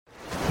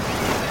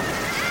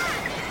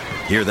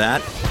Hear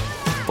that?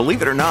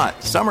 Believe it or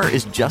not, summer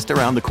is just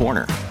around the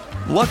corner.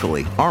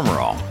 Luckily, Armor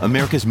All,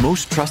 America's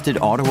most trusted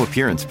auto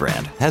appearance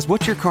brand, has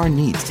what your car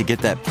needs to get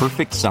that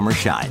perfect summer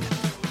shine.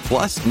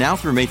 Plus, now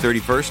through May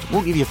 31st,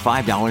 we'll give you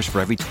 $5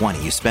 for every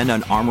 $20 you spend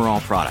on Armor All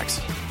products.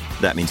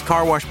 That means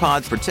car wash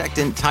pods,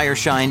 protectant, tire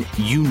shine,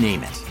 you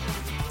name it.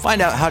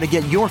 Find out how to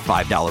get your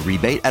 $5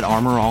 rebate at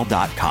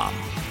armorall.com.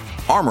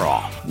 Armor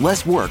All,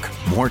 less work,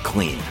 more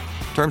clean.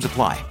 Terms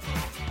apply.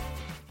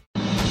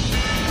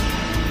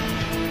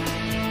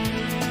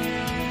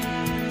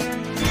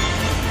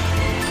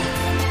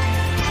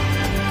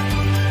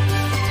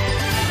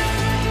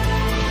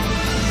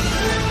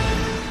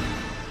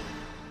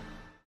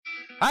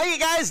 How you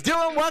guys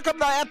doing? Welcome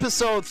to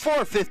episode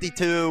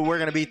 452. We're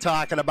going to be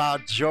talking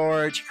about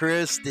George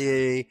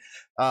Christie.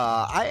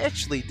 I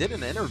actually did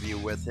an interview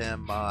with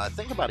him, I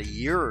think about a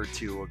year or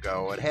two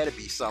ago. It had to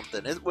be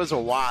something. It was a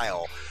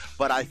while.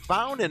 But I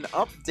found an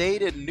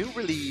updated,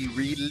 newly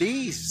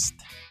released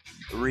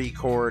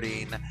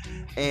recording,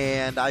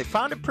 and I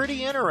found it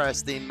pretty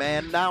interesting,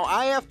 man. Now,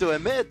 I have to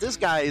admit, this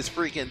guy is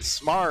freaking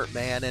smart,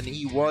 man, and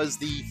he was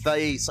the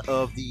face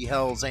of the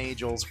Hells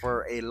Angels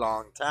for a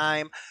long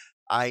time.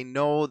 I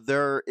know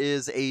there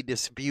is a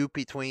dispute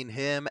between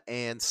him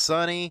and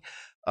Sonny,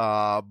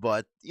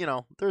 but, you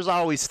know, there's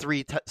always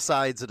three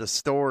sides of the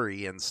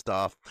story and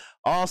stuff.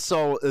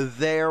 Also,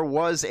 there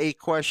was a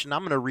question.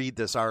 I'm going to read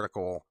this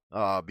article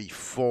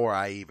before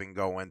I even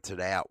go into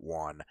that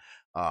one,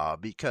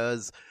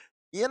 because,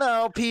 you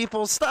know,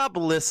 people, stop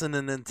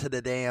listening into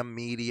the damn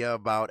media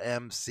about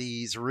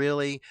MCs.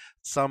 Really,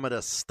 some of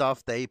the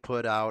stuff they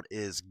put out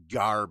is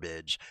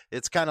garbage.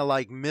 It's kind of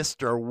like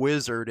Mr.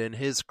 Wizard and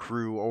his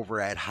crew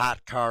over at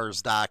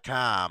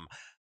hotcars.com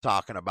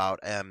talking about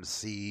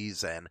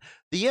MCs, and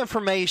the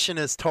information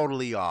is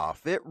totally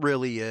off. It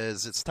really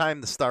is. It's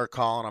time to start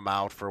calling them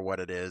out for what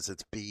it is.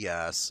 It's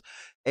BS.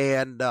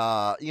 And,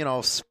 you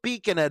know,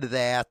 speaking of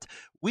that,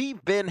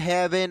 we've been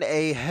having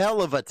a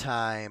hell of a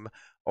time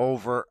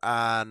over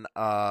on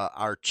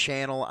our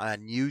channel on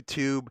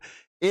YouTube.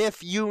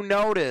 If you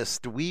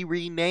noticed, we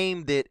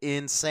renamed it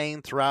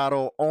Insane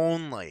Throttle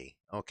Only.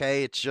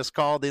 Okay, it's just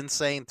called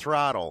Insane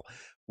Throttle.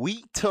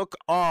 We took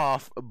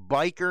off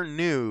Biker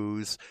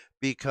News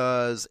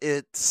because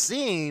it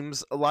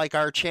seems like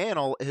our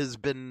channel has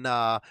been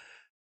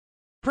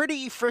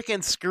pretty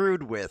freaking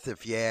screwed with,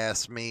 if you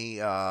ask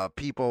me.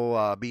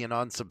 People being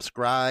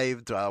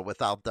unsubscribed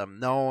without them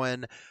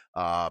knowing.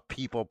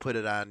 People put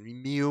it on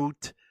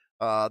mute.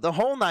 The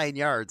whole 9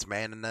 yards,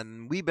 man. And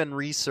then we've been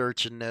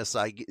researching this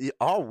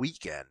all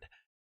weekend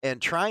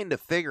and trying to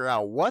figure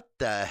out what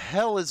the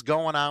hell is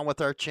going on with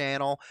our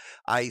channel.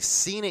 I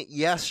seen it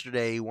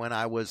yesterday when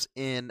I was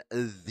in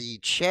the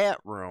chat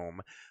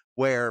room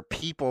where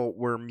people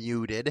were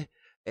muted,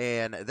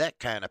 and that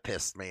kind of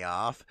pissed me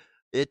off.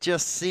 It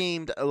just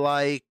seemed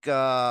like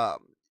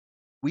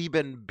we've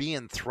been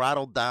being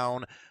throttled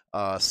down.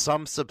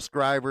 Some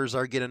subscribers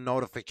are getting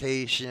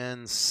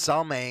notifications,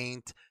 some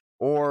ain't.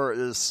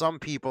 Or some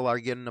people are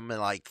getting them in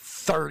like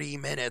 30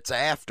 minutes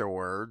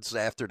afterwards,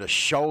 after the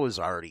show is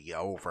already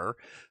over.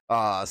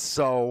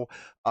 So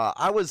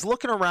I was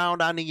looking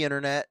around on the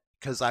internet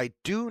because I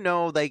do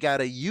know they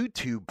got a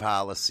YouTube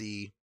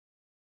policy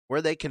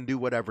where they can do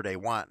whatever they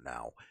want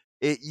now.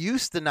 It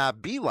used to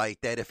not be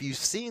like that. If you've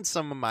seen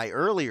some of my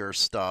earlier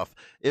stuff,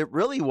 it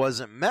really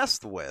wasn't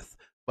messed with.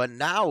 But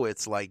now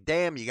it's like,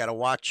 damn, you got to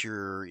watch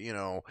your, you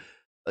know,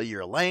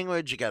 your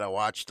language. You got to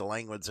watch the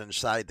language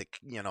inside the,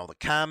 you know, the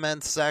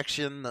comments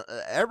section,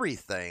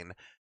 everything.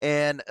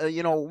 And,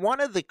 you know, one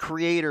of the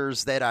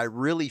creators that I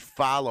really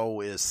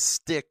follow is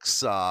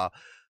Styx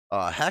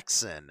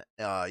Hexen.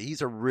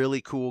 He's a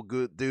really cool,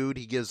 good dude.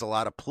 He gives a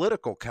lot of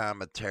political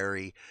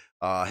commentary,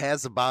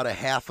 has about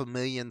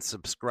 500,000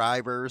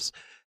 subscribers.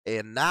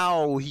 And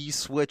now he's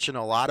switching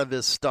a lot of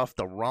his stuff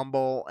to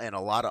Rumble and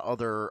a lot of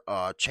other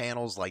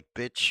channels like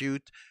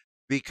BitChute,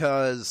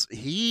 because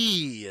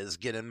he is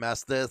getting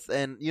messed with.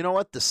 And you know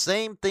what? The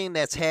same thing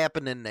that's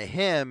happening to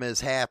him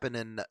is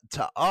happening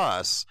to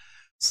us.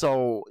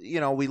 So, you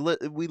know, we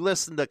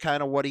listened to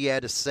kind of what he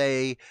had to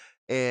say,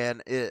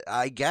 and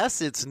I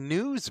guess it's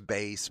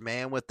news-based,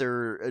 man, with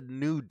their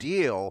new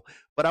deal.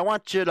 But I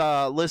want you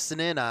to listen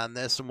in on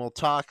this, and we'll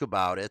talk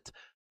about it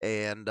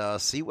and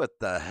see what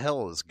the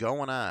hell is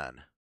going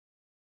on.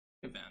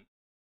 Event.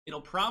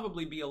 It'll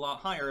probably be a lot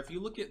higher. If you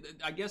look at,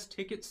 I guess,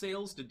 ticket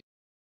sales to...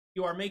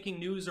 You are making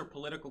news or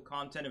political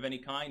content of any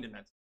kind, and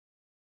that's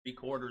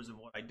 3/4 of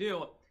what I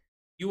do.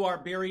 You are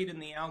buried in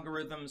the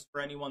algorithms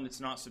for anyone that's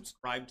not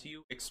subscribed to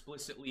you,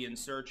 explicitly in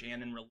search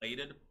and in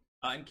related.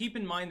 And keep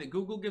in mind that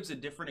Google gives a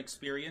different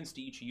experience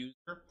to each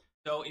user.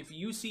 So if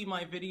you see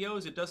my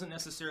videos, it doesn't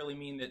necessarily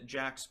mean that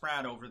Jack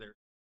Spratt over there.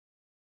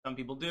 Some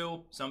people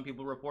do. Some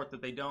people report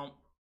that they don't.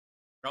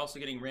 They're also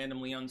getting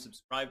randomly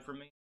unsubscribed from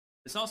me.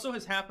 This also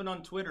has happened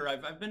on Twitter.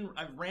 I've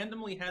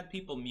randomly had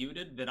people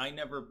muted that I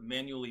never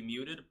manually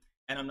muted,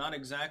 and I'm not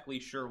exactly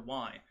sure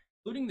why,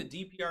 including the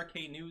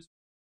DPRK News.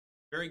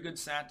 Very good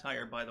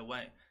satire, by the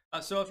way.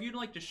 So if you'd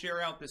like to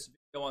share out this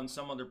video on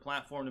some other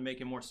platform to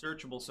make it more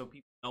searchable so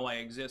people know I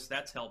exist.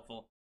 That's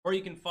helpful. Or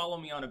you can follow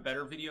me on a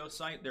better video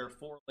site. There are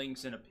 4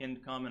 links in a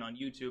pinned comment on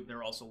YouTube. There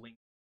are also links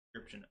in the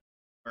description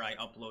where I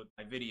upload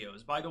my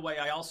videos. By the way,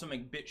 I also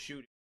make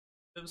BitChute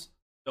videos.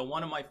 So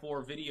one of my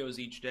 4 videos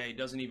each day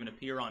doesn't even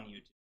appear on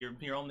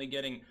YouTube. You're only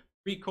getting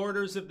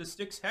 3/4 of the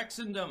Styx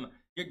Hexendom.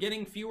 You're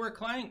getting fewer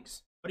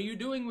clanks. What are you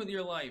doing with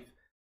your life?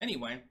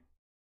 Anyway,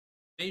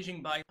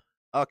 Beijing by.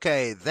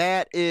 Okay,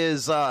 that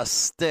is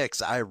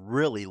Styx. I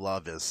really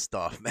love his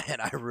stuff,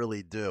 man. I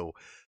really do.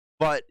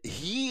 But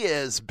he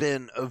has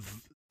been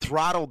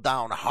throttled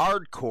down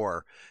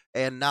hardcore.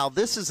 And now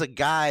this is a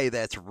guy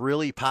that's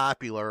really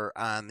popular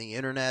on the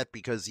internet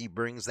because he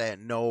brings that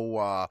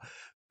no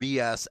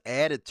BS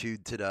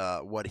attitude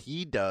to what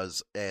he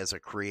does as a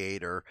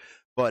creator.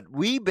 But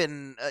we've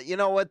been, you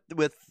know what,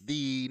 with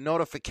the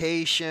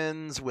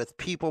notifications, with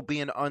people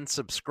being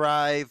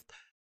unsubscribed,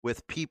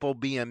 with people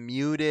being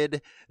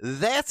muted,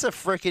 that's a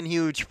freaking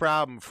huge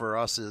problem for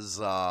us as,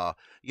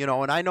 you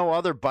know, and I know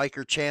other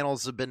biker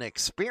channels have been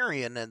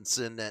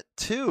experiencing it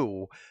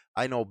too.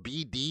 I know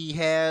BD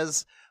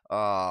has,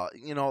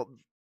 you know,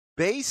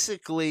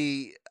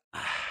 basically,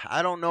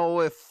 I don't know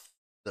if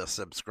the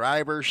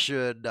subscribers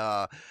should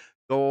go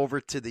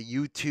over to the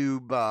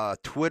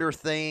YouTube Twitter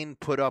thing,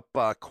 put up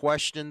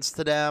questions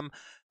to them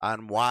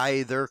on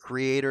why their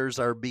creators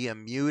are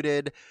being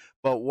muted.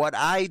 But what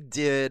I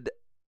did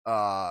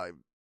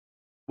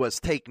was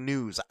take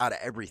news out of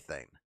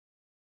everything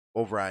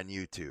over on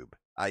YouTube.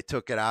 I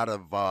took it out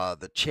of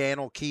the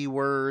channel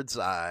keywords.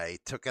 I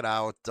took it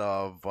out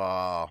of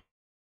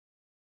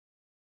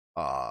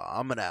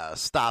I'm gonna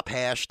stop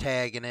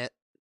hashtagging it,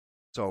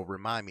 so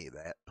remind me of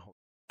that.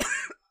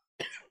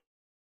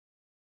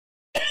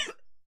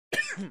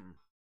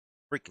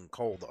 Freaking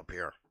cold up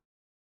here.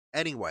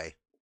 Anyway,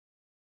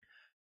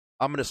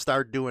 I'm gonna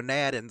start doing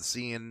that and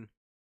seeing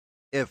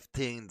if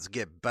things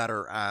get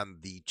better on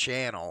the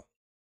channel,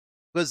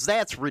 because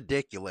that's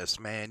ridiculous,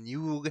 man.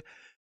 You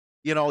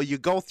know, you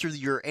go through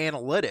your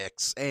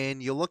analytics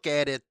and you look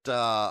at it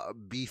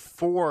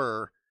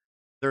before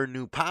their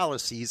new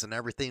policies and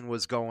everything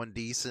was going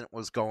decent,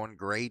 was going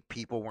great.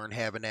 People weren't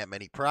having that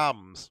many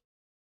problems.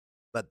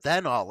 But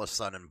then all of a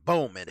sudden,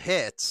 boom, it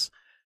hits.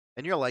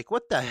 And you're like,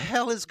 what the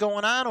hell is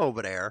going on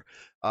over there?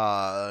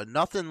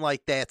 Nothing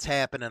like that's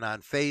happening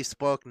on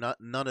Facebook.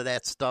 None of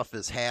that stuff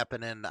is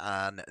happening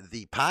on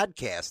the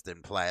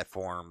podcasting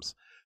platforms.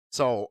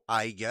 So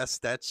I guess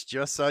that's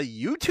just a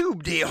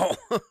YouTube deal.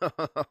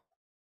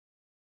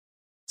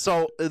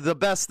 So the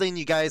best thing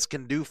you guys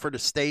can do for the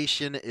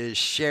station is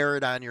share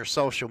it on your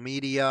social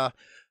media.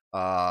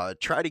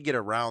 Try to get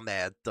around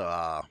that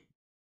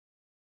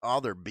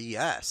all their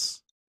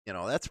BS. You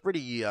know, that's pretty,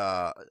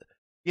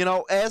 you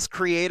know, as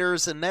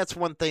creators, and that's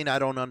one thing I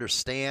don't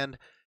understand,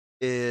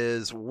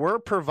 is we're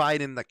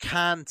providing the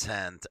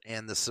content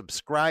and the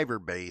subscriber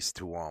base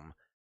to them.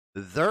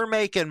 They're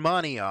making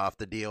money off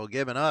the deal,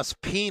 giving us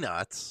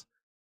peanuts.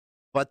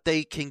 But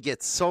they can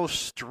get so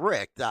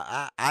strict.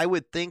 I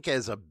would think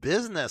as a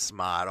business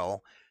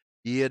model,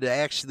 you'd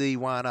actually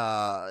want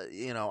to,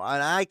 you know,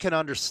 and I can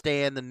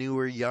understand the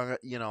newer, young,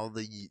 you know,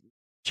 the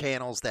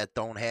channels that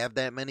don't have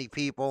that many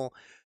people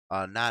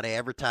not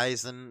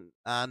advertising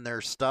on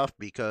their stuff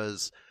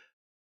because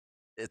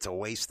it's a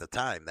waste of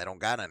time. They don't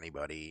got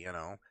anybody, you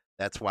know.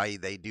 That's why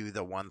they do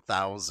the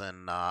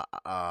 1,000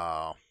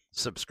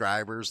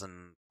 subscribers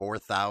and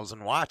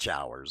 4,000 watch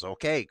hours.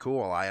 Okay,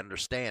 cool. I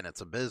understand it's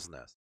a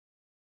business.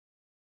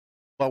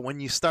 But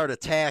when you start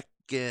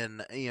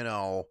attacking, you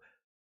know,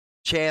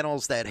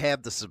 channels that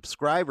have the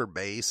subscriber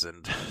base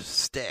and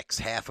Styx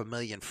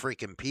 500,000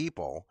 freaking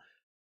people,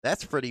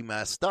 that's pretty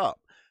messed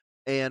up.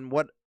 And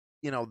what,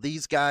 you know,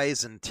 these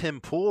guys and Tim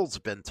Pool's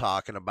been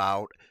talking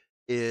about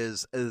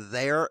is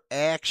they're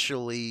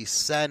actually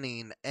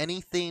sending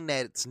anything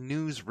that's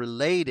news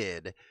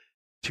related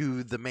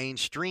to the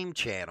mainstream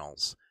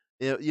channels.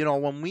 You know,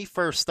 when we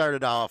first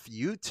started off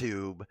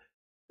YouTube,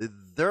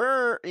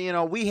 you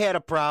know, we had a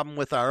problem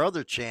with our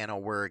other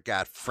channel where it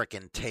got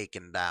frickin'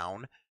 taken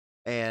down,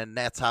 and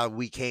that's how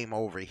we came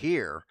over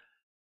here.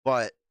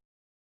 But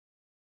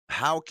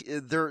how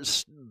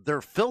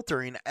they're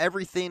filtering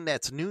everything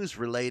that's news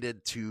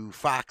related to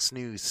Fox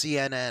News,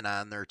 CNN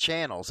on their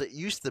channels. It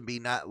used to be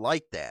not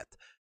like that.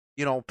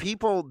 You know,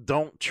 people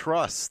don't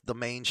trust the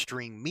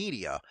mainstream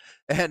media,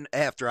 and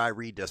after I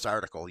read this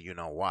article, you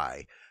know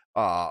why.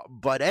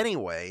 But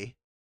anyway,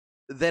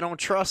 they don't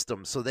trust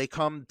them, so they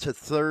come to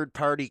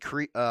third-party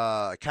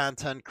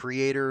content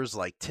creators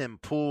like Tim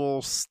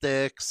Pool,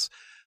 Styx,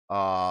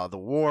 the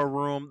War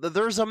Room.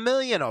 There's a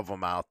million of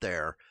them out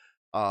there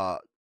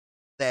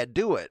that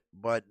do it.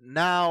 But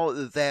now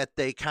that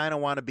they kind of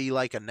want to be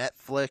like a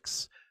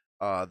Netflix,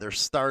 they're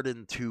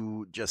starting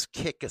to just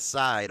kick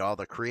aside all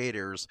the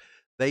creators.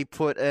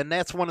 And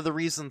that's one of the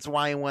reasons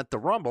why I went to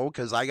Rumble,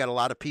 because I got a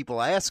lot of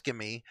people asking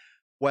me,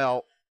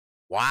 well,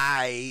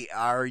 why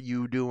are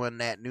you doing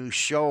that new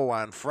show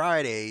on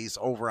Fridays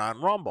over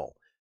on Rumble?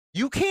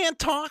 You can't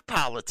talk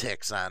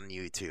politics on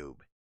YouTube.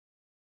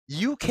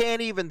 You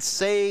can't even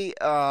say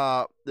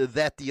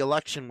that the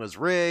election was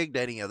rigged,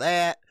 any of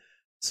that.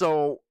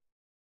 So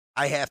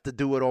I have to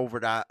do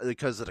it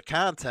because of the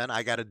content.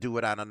 I got to do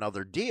it on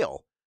another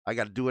deal. I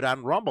got to do it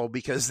on Rumble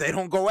because they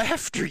don't go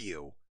after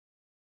you.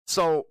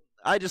 So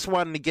I just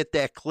wanted to get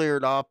that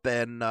cleared up,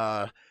 and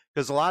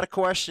because a lot of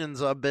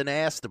questions have been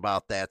asked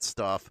about that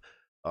stuff,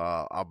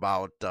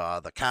 about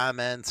the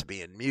comments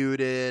being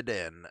muted,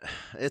 and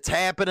it's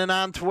happening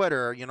on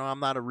Twitter. You know,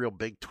 I'm not a real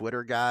big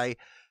Twitter guy.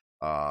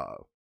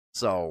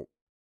 So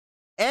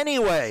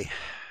anyway,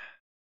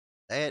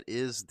 that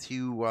is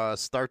to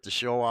start the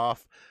show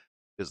off,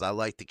 because I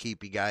like to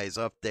keep you guys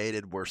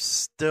updated. We're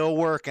still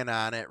working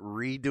on it,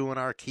 redoing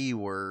our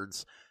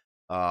keywords,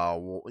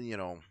 you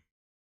know,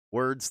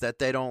 words that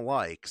they don't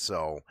like.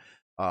 So,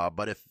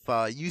 but if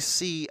you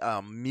see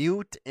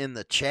mute in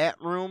the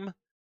chat room,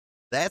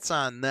 that's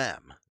on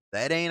them.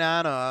 That ain't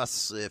on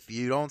us. If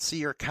you don't see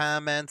your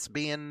comments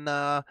being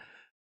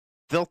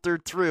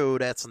filtered through,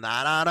 that's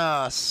not on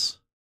us.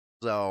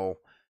 So,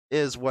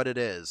 is what it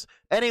is.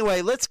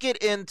 Anyway, let's get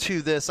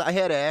into this. I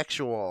had an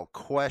actual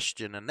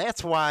question, and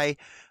that's why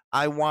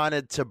I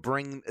wanted to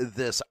bring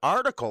this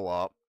article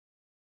up,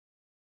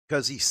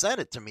 because he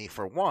sent it to me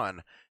for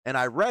one, and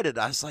I read it.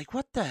 I was like,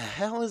 what the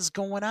hell is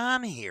going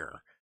on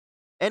here?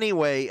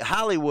 Anyway,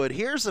 Hollywood,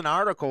 here's an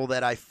article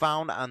that I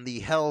found on the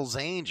Hells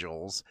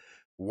Angels.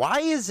 Why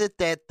is it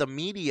that the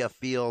media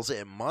feels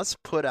it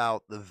must put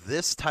out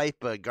this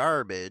type of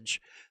garbage?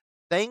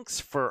 Thanks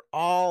for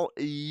all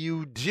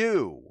you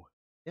do.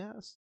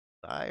 Yes,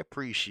 I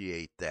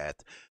appreciate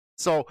that.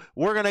 So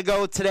we're going to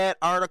go to that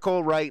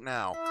article right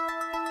now.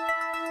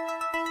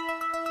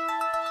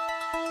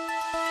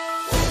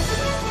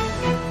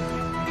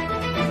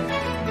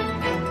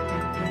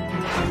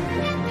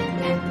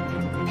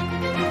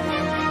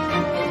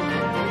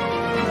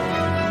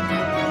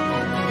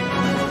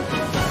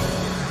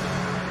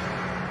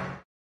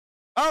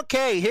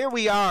 Okay, here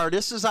we are.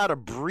 This is out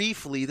of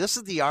Briefly. This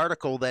is the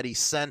article that he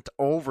sent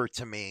over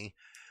to me.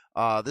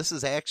 This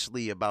is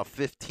actually about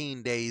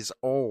 15 days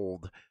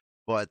old,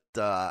 but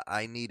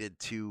I needed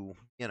to,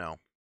 you know,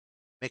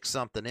 mix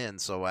something in,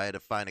 so I had to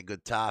find a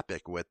good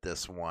topic with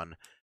this one,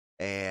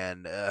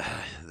 and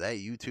that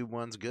YouTube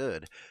one's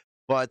good.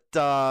 But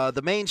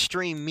the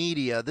mainstream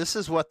media, this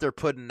is what they're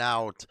putting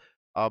out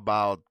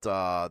about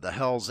the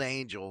Hells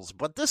Angels,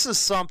 but this is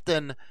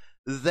something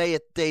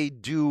they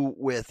do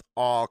with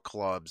all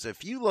clubs.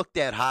 If you looked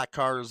at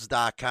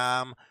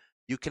hotcars.com,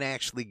 you can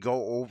actually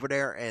go over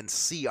there and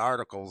see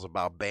articles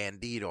about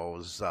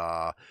banditos,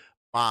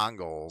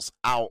 Mongols,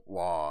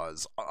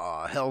 outlaws,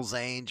 Hells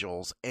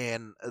Angels,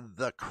 and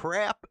the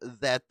crap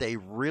that they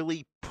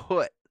really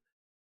put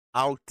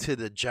out to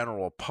the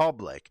general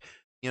public.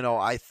 You know,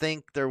 I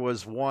think there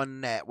was one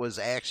that was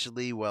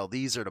actually, well,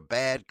 these are the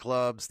bad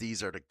clubs,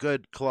 these are the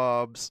good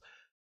clubs.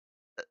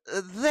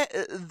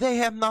 They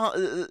have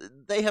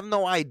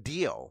no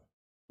idea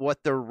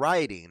what they're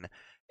writing.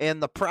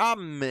 And the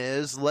problem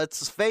is,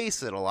 let's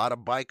face it, a lot of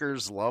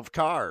bikers love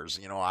cars.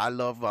 You know, I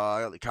love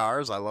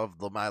cars. I love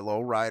my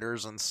low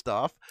riders and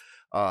stuff.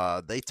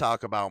 They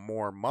talk about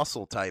more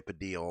muscle type of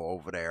deal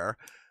over there.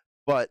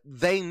 But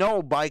they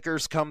know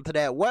bikers come to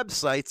that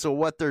website. So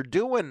what they're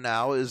doing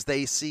now is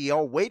they see,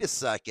 oh, wait a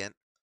second.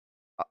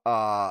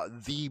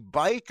 The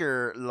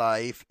biker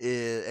life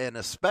is, and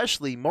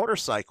especially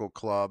motorcycle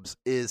clubs,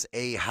 is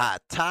a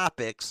hot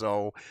topic.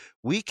 So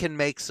we can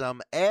make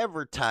some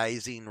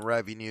advertising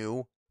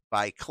revenue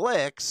by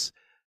clicks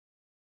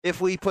if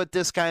we put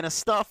this kind of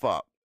stuff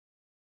up.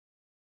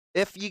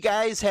 If you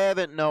guys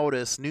haven't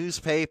noticed,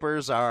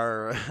 newspapers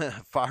are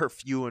far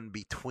few in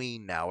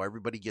between now.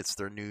 Everybody gets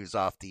their news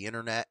off the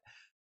internet.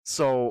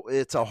 So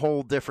it's a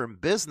whole different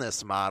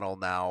business model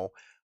now,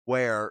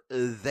 where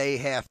they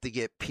have to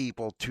get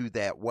people to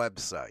that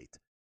website.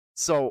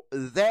 So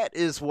that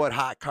is what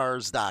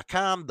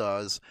hotcars.com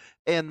does.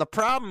 And the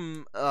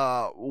problem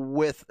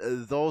with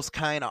those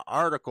kind of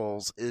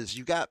articles is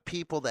you got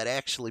people that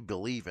actually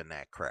believe in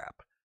that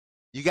crap.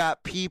 You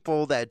got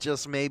people that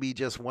just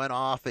went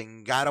off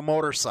and got a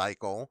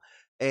motorcycle,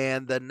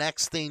 and the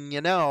next thing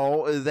you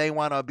know, they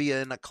want to be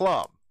in a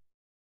club.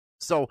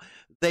 So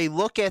they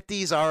look at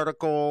these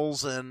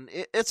articles, and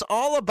it's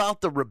all about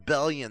the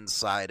rebellion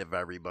side of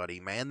everybody,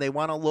 man. They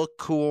want to look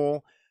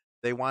cool.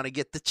 They want to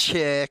get the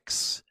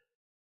chicks.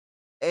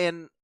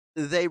 And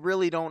they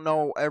really don't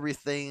know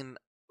everything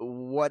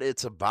what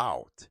it's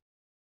about.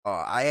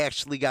 I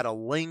actually got a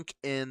link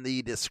in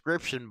the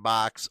description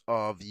box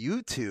of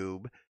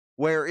YouTube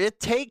where it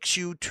takes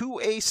you to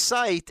a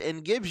site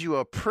and gives you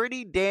a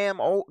pretty damn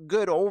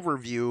good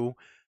overview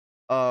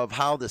of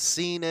how the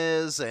scene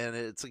is, and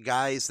it's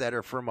guys that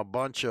are from a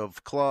bunch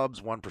of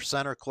clubs,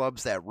 1%er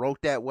clubs, that wrote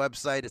that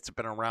website. It's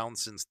been around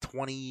since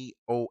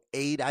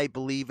 2008, I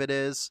believe it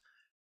is.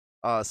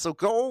 So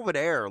go over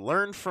there,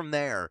 learn from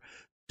there.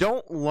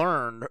 Don't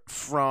learn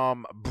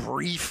from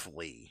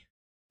Briefly,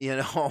 you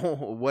know,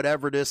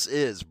 whatever this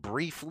is,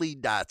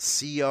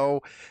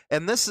 briefly.co.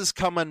 And this is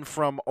coming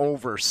from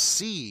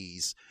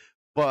overseas,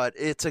 but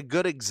it's a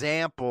good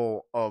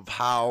example of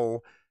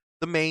how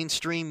the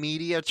mainstream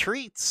media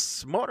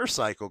treats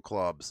motorcycle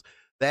clubs.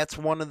 That's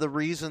one of the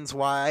reasons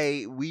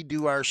why we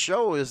do our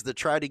show, is to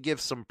try to give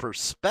some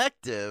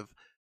perspective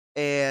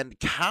and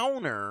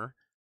counter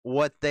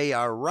what they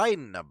are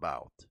writing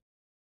about.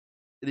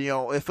 You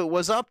know, if it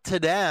was up to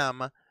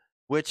them,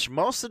 which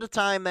most of the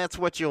time that's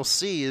what you'll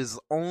see, is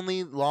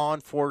only law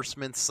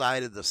enforcement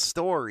side of the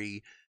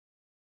story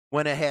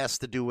when it has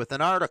to do with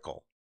an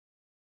article.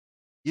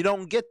 You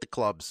don't get the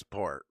club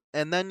support.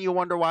 And then you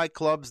wonder why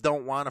clubs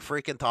don't want to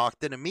freaking talk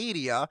to the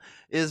media,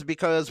 is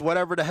because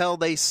whatever the hell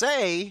they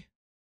say,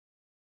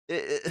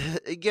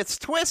 it gets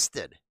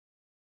twisted.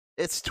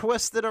 It's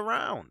twisted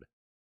around.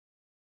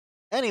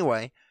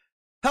 Anyway,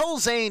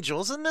 Hell's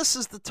Angels, and this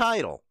is the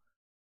title.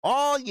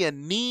 All you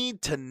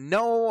need to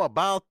know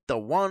about the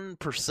One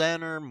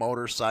Percenter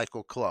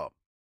Motorcycle Club.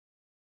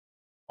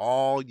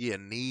 All you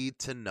need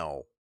to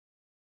know.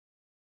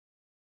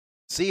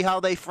 See how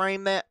they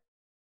frame that?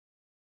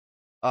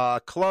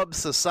 Clubs,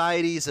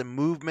 societies, and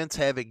movements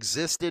have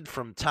existed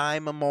from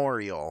time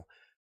immemorial.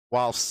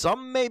 While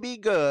some may be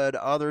good,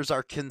 others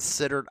are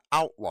considered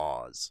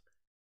outlaws.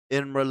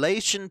 In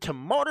relation to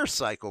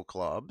motorcycle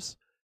clubs,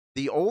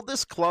 the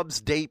oldest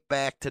clubs date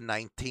back to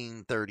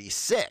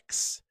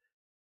 1936.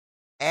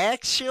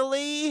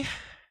 Actually,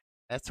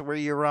 that's where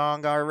you're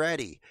wrong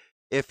already.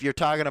 If you're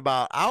talking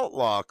about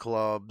outlaw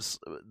clubs,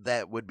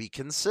 that would be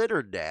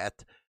considered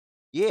that.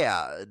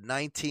 Yeah,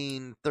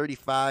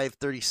 1935,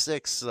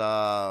 36,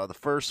 the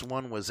first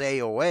one was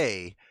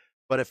AOA.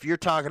 But if you're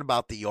talking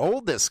about the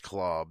oldest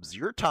clubs,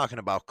 you're talking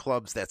about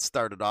clubs that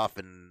started off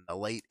in the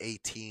late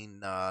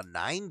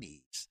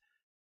 1890s.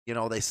 You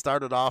know, they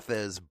started off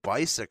as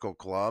bicycle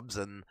clubs,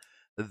 and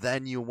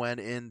then you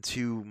went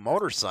into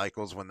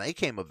motorcycles when they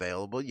came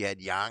available. You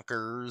had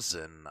Yonkers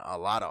and a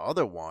lot of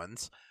other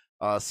ones.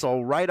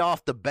 So right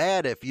off the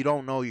bat, if you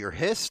don't know your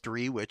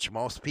history, which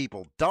most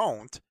people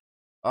don't,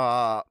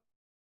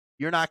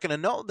 you're not going to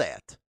know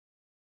that.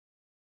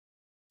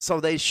 So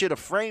they should have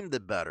framed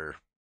it better.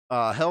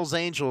 Hell's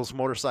Angels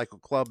Motorcycle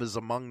Club is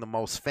among the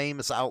most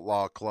famous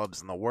outlaw clubs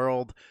in the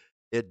world.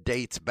 It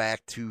dates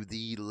back to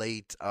the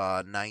late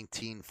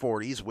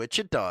 1940s, which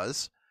it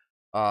does.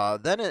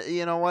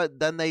 You know what?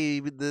 Then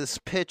this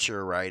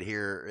picture right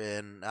here,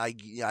 and I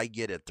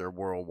get it. They're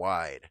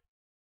worldwide.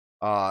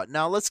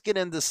 Now let's get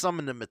into some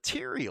of the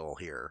material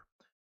here.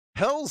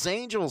 Hell's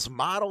Angels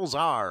models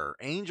are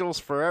Angels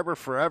Forever,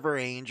 Forever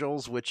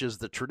Angels, which is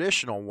the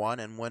traditional one.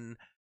 And when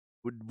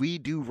we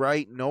do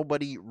right,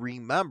 nobody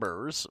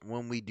remembers.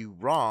 When we do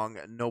wrong,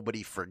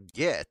 nobody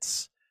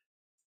forgets.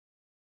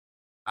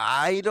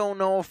 I don't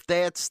know if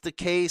that's the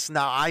case.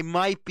 Now, I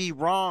might be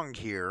wrong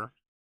here.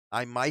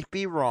 I might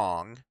be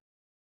wrong.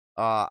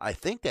 I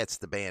think that's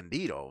the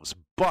Banditos.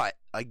 But,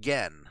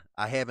 again,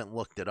 I haven't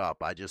looked it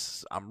up.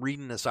 I'm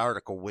reading this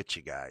article with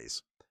you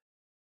guys.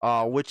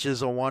 Which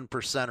is a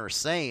 1%er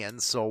saying.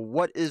 So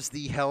what is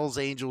the Hell's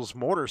Angels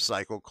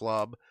Motorcycle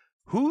Club?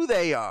 Who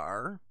they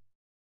are?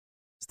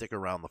 Stick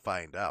around to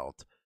find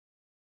out.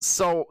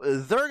 So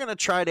they're going to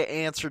try to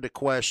answer the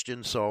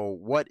question, so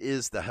what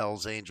is the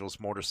Hell's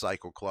Angels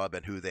Motorcycle Club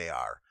and who they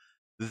are?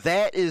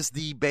 That is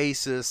the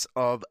basis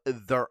of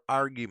their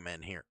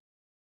argument here.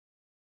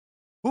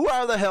 Who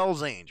are the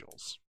Hell's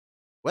Angels?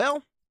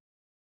 Well,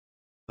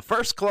 the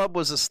first club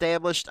was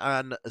established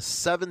on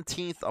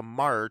 17th of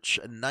March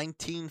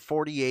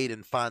 1948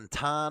 in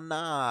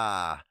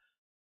Fontana,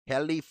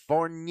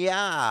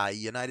 California,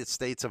 United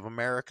States of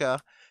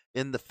America.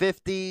 In the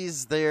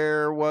 50s,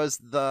 there was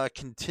the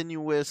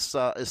continuous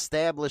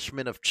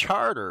establishment of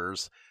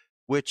charters,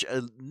 which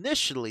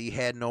initially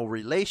had no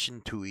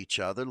relation to each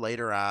other.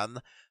 Later on,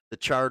 the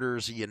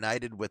charters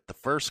united with the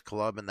first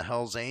club, and the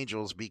Hells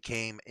Angels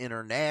became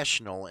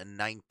international in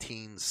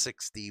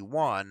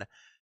 1961.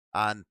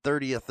 On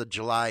 30th of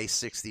July,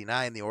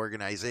 1969, the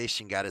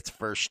organization got its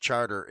first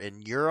charter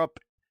in Europe,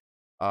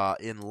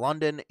 in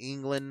London,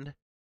 England.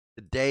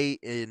 Today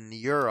in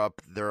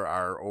Europe, there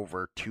are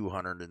over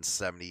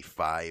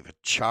 275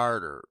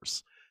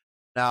 charters.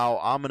 Now,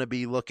 I'm going to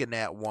be looking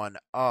that one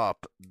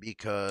up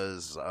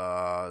because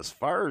as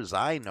far as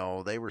I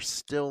know, they were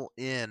still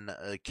in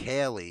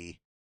Cali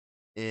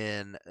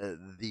in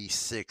the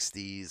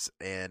 60s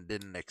and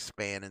didn't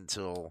expand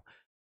until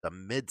the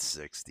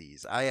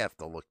mid-60s. I have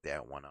to look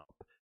that one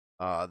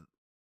up.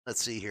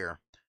 Let's see here.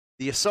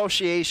 The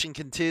association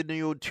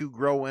continued to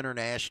grow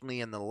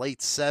internationally. In the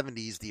late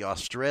 70s, the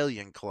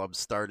Australian club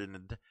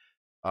started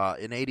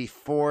in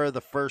 84.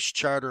 The first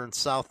charter in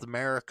South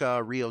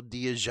America, Rio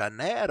de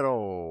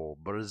Janeiro,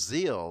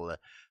 Brazil,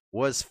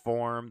 was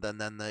formed, and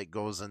then it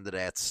goes into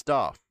that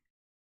stuff.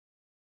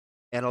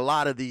 And a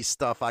lot of these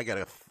stuff, I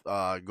got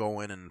to go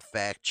in and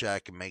fact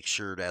check and make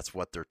sure that's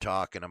what they're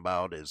talking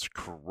about is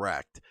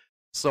correct.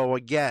 So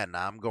again,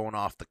 I'm going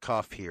off the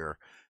cuff here.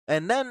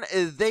 And then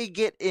they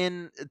get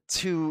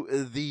into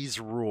these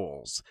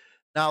rules.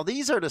 Now,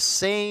 these are the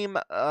same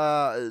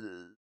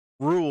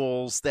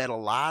rules that a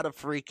lot of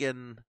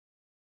freaking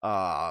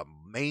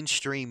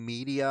mainstream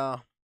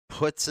media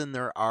puts in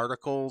their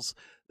articles.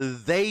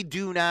 They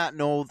do not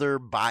know their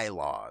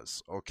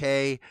bylaws,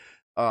 okay?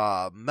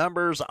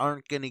 members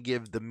aren't going to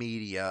give the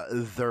media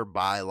their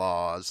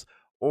bylaws,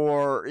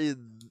 or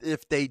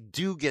if they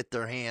do get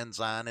their hands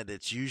on it,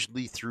 it's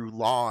usually through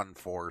law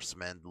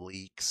enforcement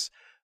leaks,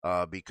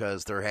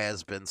 because there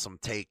has been some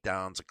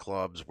takedowns of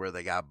clubs where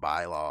they got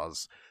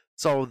bylaws.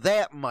 So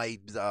that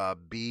might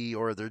be,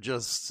 or they're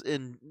just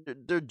in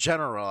their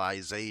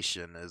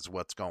generalization is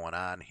what's going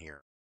on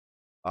here.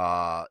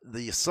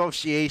 The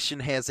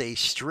association has a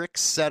strict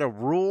set of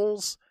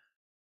rules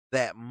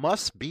that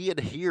must be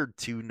adhered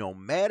to no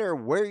matter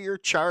where your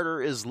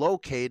charter is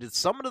located.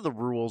 Some of the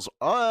rules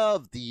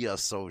of the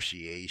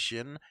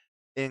association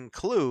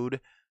include,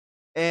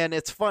 and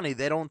it's funny,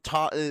 they don't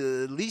talk,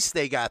 at least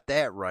they got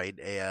that right.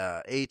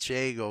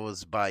 HA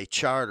goes by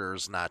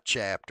charters, not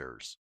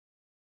chapters.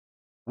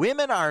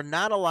 Women are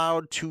not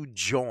allowed to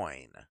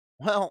join.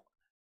 Well,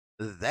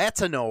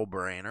 that's a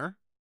no-brainer.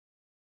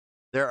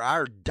 There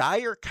are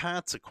dire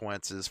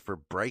consequences for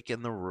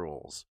breaking the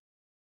rules.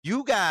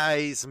 You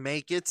guys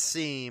make it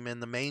seem in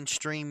the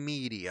mainstream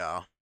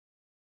media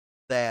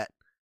that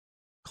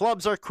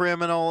clubs are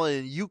criminal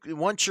and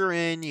once you're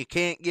in, you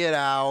can't get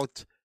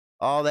out,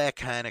 all that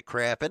kind of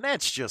crap, and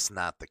that's just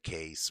not the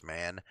case,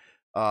 man.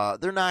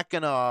 They're not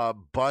going to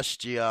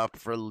bust you up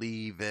for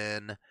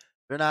leaving.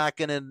 They're not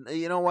going to,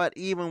 you know what,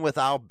 even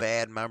without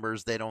bad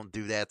members, they don't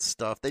do that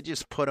stuff. They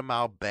just put them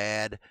out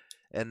bad,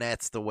 and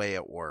that's the way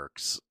it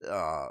works.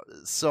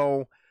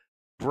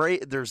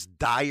 There's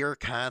dire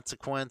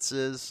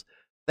consequences.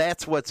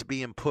 That's what's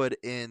being put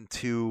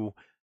into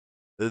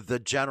the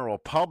general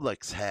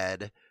public's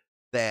head,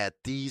 that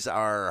these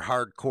are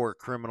hardcore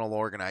criminal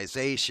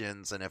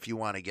organizations, and if you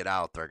want to get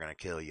out, they're going to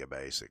kill you,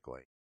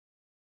 basically.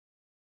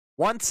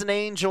 Once an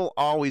angel,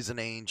 always an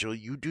angel.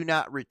 You do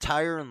not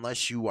retire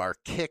unless you are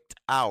kicked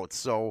out.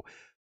 So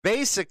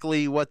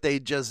basically what they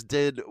just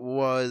did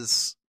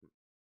was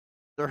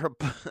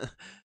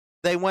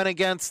they went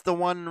against the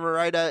one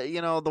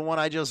the one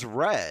I just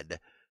read.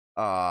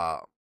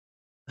 That's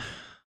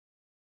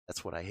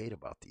what I hate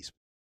about these.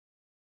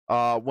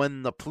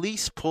 When the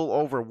police pull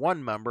over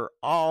one member,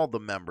 all the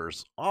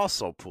members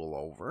also pull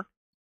over.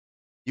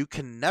 You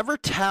can never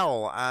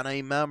tell on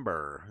a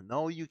member.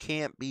 No, you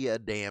can't be a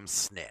damn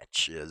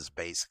snitch, is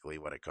basically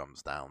what it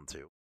comes down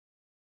to.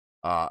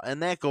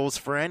 And that goes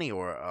for any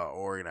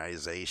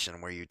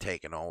organization where you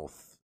take an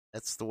oath.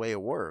 That's the way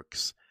it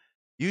works.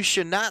 You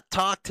should not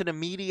talk to the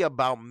media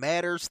about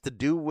matters to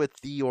do with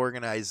the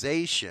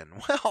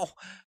organization. Well,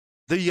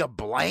 do you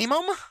blame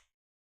them?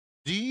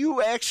 Do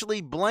you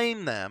actually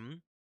blame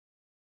them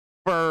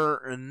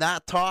for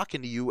not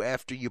talking to you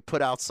after you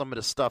put out some of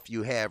the stuff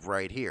you have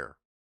right here?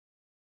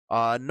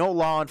 No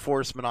law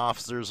enforcement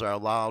officers are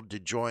allowed to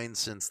join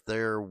since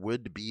there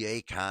would be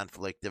a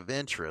conflict of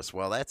interest.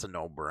 Well, that's a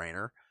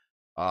no-brainer.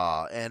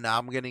 And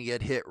I'm going to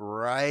get hit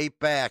right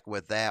back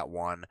with that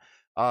one.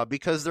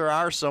 Because there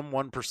are some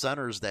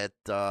 1%ers that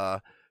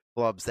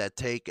clubs that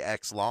take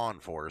ex-law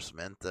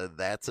enforcement.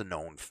 That's a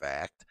known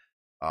fact.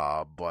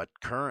 But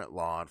current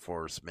law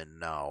enforcement,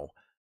 no.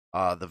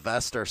 The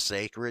vests are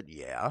sacred,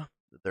 yeah.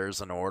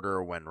 There's an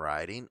order when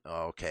riding,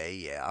 okay,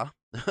 yeah.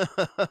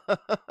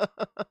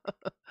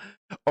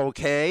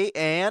 Okay,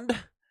 and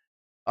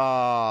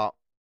I'm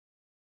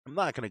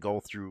not going to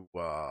go through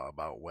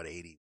about what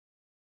 80,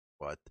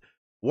 but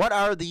what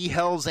are the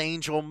Hells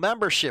Angel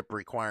membership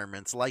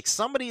requirements? Like,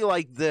 somebody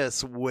like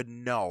this would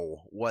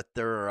know what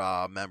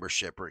their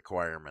membership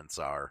requirements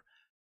are.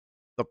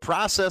 The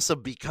process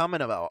of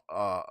becoming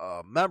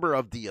a member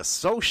of the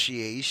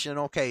association,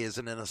 okay, is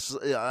an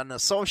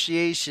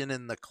association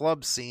in the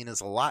club scene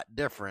is a lot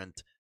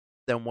different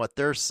than what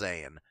they're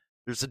saying.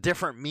 There's a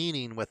different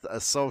meaning with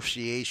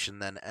association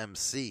than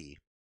MC.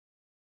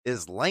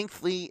 Is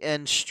lengthy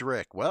and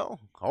strict. Well,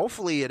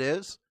 hopefully it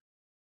is.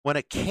 When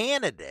a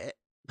candidate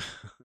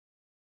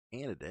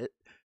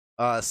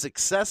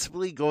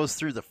successfully goes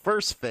through the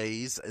first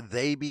phase,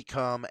 they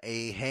become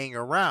a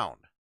hang-around.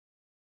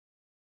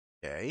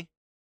 Okay.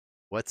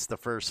 What's the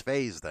first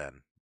phase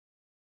then?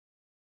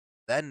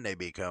 Then they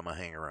become a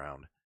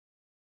hang-around.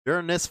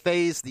 During this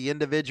phase, the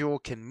individual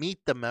can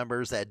meet the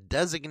members at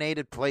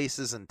designated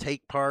places and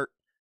take part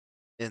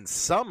in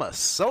some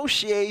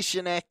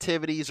association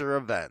activities or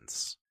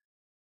events.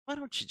 Why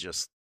don't you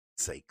just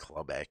say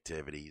club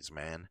activities,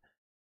 man?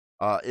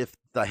 If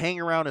the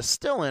hang-around is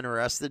still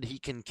interested, he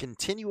can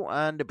continue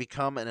on to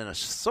become an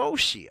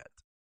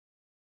associate.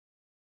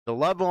 The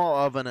level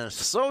of an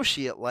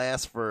associate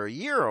lasts for a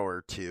year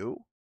or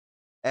two,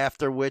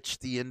 after which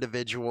the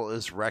individual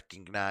is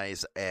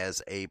recognized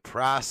as a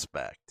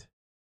prospect.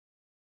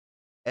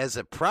 As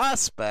a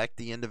prospect,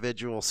 the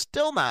individual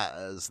still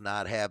does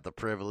not have the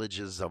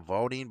privileges of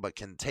voting, but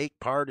can take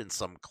part in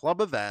some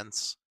club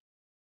events,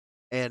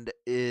 and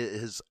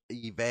his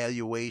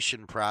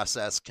evaluation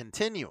process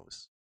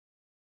continues.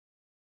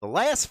 The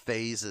last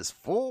phase is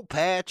full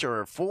patch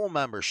or full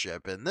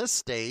membership. In this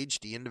stage,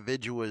 the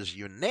individual is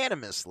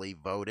unanimously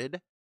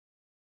voted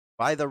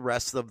by the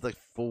rest of the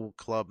full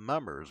club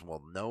members.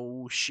 Well,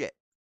 no shit,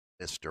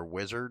 Mr.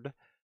 Wizard.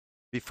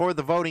 Before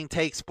the voting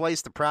takes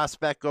place, the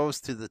prospect goes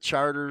to the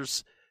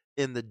charter's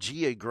in the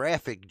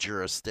geographic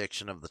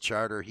jurisdiction of the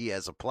charter he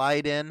has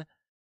applied in.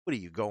 What are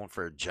you, going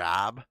for a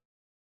job?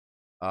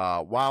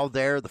 While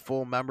there, the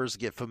full members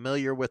get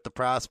familiar with the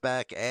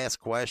prospect, ask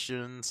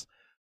questions.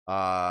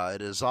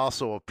 It is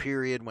also a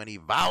period when he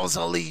vows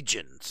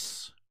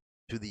allegiance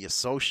to the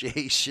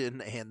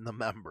association and the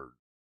members.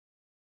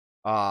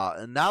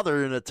 And now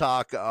they're going to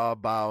talk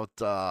about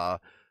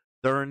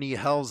during the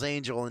Hells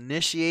Angel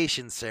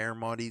initiation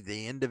ceremony,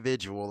 the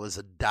individual is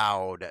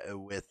endowed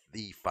with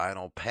the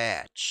final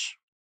patch.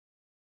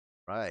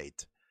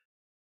 Right.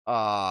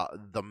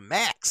 The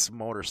Max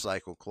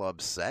Motorcycle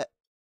Club set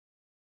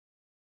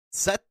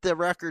the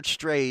record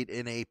straight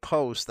in a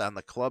post on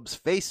the club's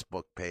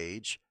Facebook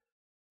page.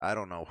 I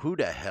don't know who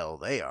the hell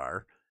they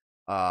are.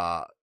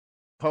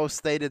 Post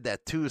stated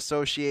that two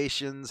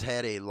associations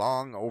had a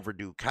long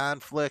overdue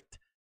conflict,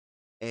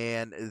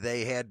 and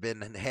they had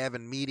been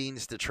having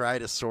meetings to try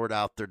to sort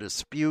out their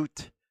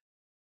dispute.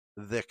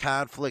 The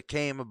conflict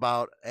came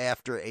about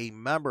after a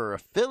member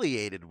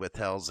affiliated with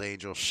Hells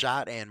Angels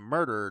shot and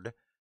murdered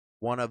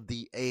one of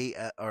the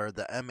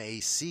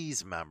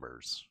MAC's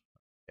members.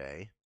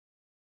 Okay.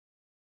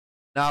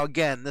 Now,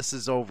 again, this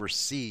is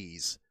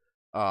overseas.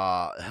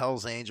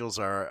 Hells Angels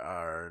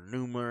are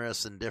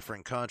numerous in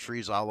different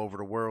countries all over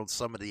the world.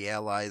 Some of the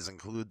allies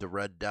include the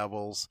Red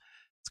Devils.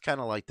 It's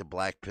kind of like the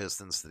Black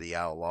Pistons to the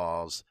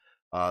Outlaws.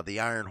 The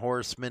Iron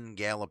Horsemen,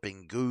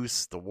 Galloping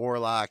Goose, the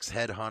Warlocks,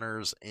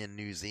 Headhunters in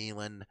New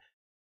Zealand,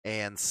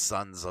 and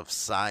Sons of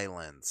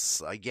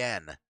Silence.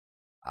 Again,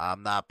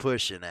 I'm not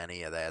pushing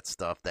any of that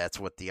stuff. That's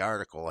what the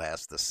article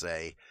has to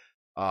say.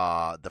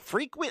 The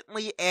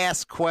frequently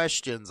asked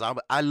questions.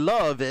 I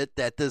love it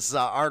that this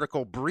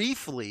article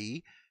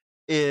briefly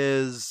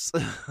is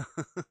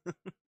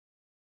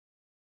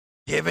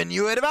giving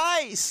you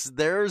advice.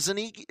 There's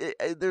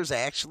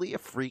actually a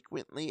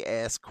frequently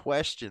asked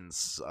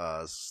questions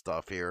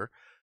stuff here.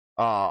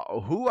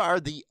 Who are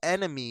the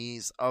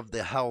enemies of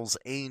the Hells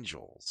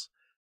Angels?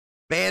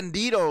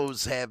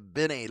 Banditos have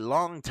been a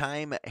long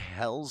time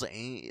Hells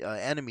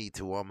enemy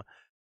to them.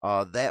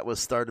 That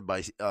was started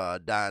by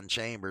Don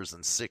Chambers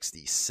in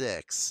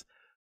 '66.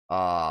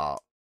 I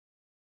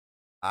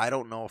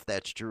don't know if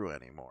that's true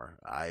anymore.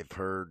 I've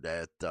heard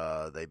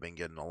that they've been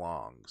getting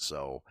along.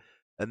 So,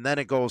 and then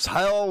it goes,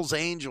 Hells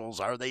Angels,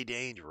 are they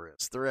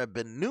dangerous? There have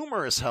been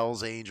numerous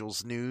Hells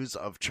Angels news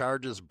of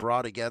charges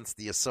brought against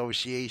the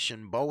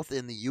association, both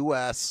in the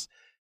U.S.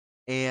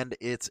 and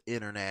its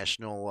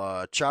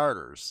international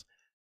charters.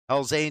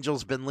 Hells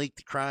Angels been linked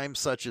to crimes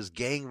such as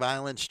gang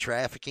violence,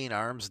 trafficking,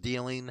 arms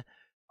dealing,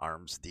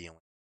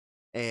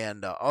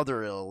 and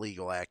other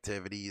illegal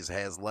activities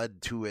has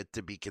led to it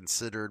to be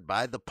considered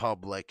by the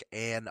public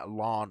and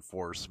law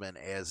enforcement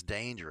as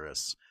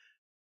dangerous.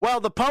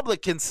 Well, the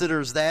public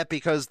considers that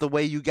because the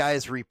way you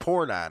guys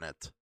report on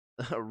it.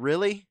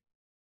 Really?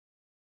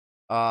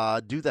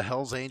 Do the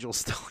Hells Angels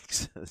still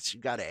exist?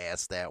 You got to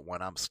ask that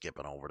one. I'm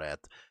skipping over that.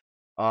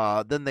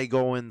 Then they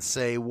go and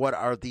say, what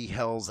are the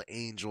Hells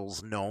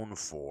Angels known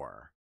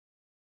for?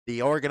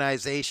 The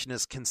organization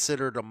is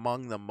considered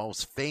among the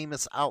most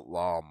famous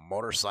outlaw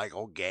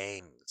motorcycle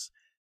gangs.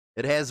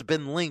 It has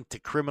been linked to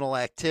criminal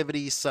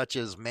activities such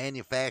as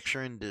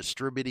manufacturing and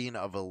distributing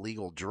of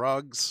illegal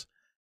drugs.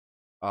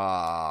 In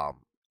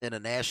a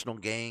national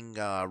gang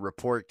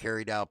report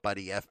carried out by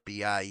the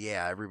FBI,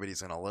 yeah,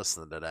 everybody's going to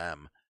listen to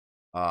them.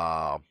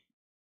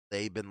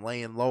 They've been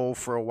laying low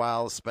for a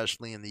while,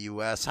 especially in the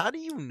U.S. How do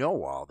you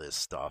know all this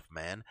stuff,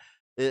 man?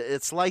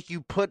 It's like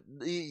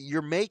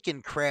you're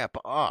making crap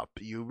up.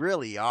 You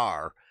really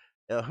are.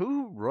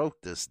 Who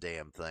wrote this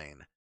damn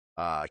thing?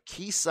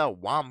 Kisa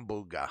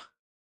Wambuga.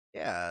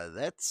 Yeah,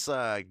 that's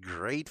a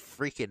great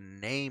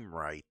freaking name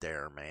right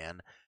there,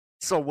 man.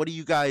 So what do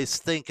you guys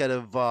think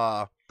of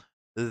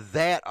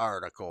that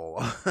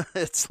article?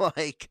 It's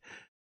like,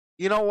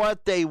 you know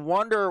what? They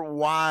wonder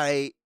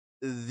why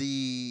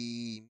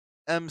the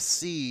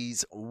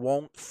MCs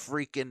won't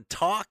freaking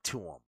talk to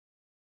them.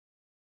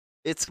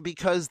 It's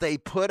because they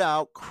put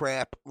out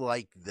crap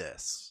like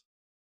this.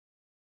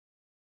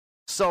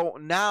 So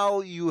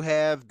now you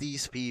have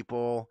these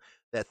people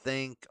that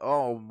think,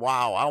 oh,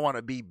 wow, I want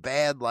to be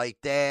bad like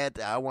that.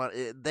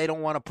 They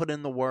don't want to put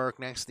in the work.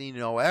 Next thing you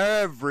know,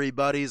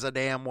 everybody's a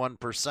damn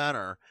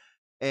 1%er.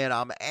 And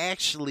I'm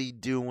actually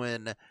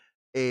doing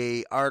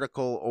a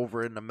article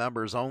over in the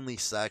members only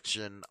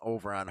section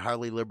over on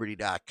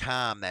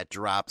HarleyLiberty.com that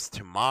drops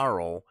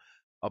tomorrow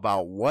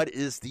about what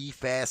is the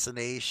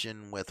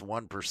fascination with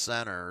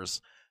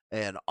 1%ers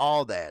and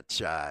all that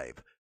jive.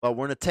 But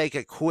we're going to take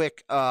a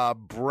quick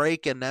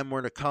break, and then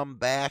we're going to come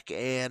back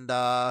and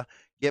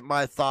get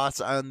my thoughts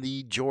on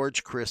the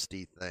George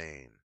Christie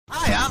thing.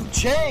 Hi, I'm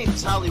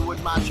James Hollywood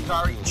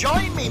Machikari.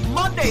 Join me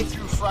Monday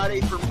through Friday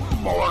for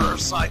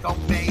Motorcycle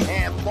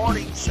Mayhem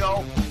Morning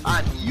Show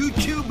on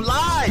YouTube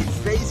Live,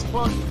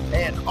 Facebook,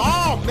 and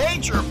all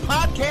major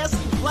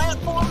podcasting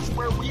platforms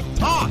where we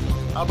talk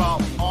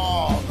about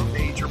all the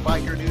major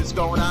biker news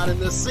going on in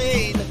the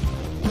scene.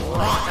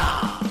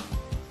 Rock on!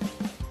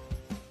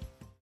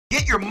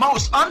 Get your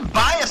most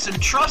unbiased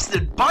and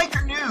trusted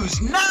biker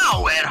news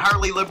now at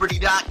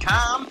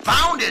HarleyLiberty.com.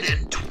 Founded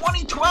in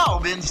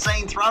 2012,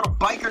 Insane Throttle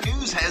Biker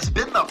News has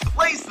been the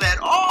place that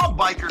all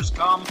bikers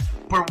come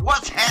for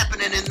what's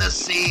happening in the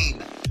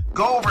scene.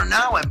 Go over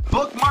now and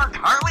bookmark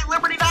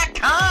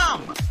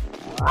HarleyLiberty.com.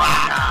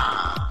 Rock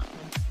on!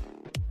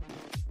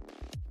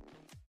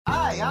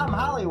 Hi, I'm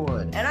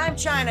Hollywood. And I'm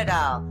China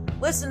Doll.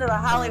 Listen to the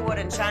Hollywood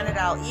and China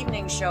Doll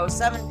Evening Show,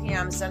 7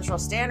 p.m. Central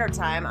Standard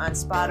Time on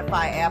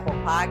Spotify, Apple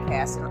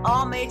Podcasts, and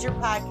all major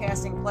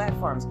podcasting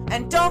platforms.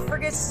 And don't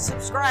forget to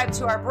subscribe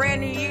to our brand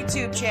new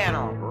YouTube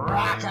channel.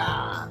 Rock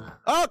on!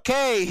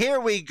 Okay, here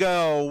we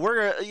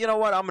go. You know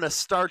what? I'm going to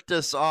start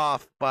this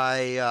off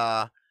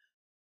by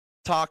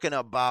talking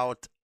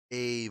about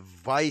a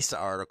Vice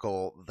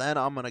article. Then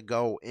I'm going to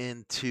go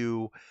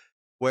into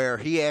where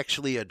he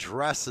actually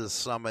addresses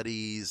some of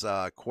these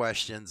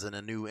questions in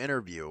a new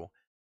interview.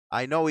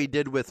 I know he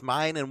did with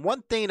mine. And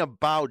one thing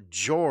about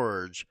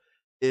George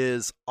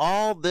is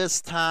all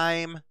this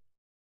time,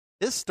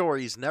 his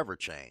story's never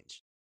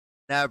changed.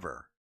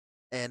 Never.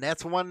 And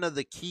that's one of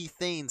the key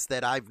things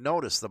that I've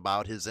noticed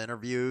about his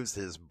interviews,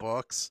 his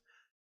books.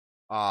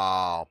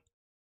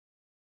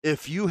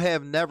 If you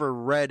have never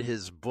read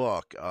his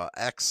book,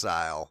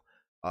 Exile,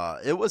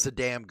 it was a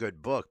damn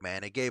good book,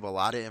 man. It gave a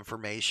lot of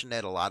information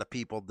that a lot of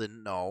people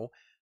didn't know.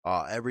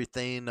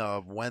 Everything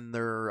of when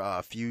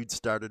their feud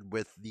started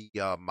with the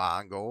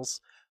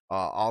Mongols,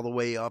 all the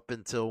way up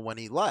until when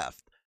he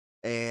left.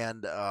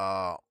 And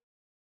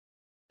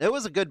it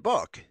was a good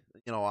book.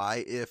 You know,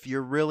 if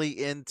you're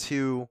really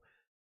into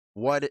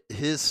what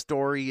his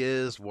story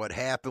is, what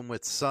happened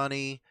with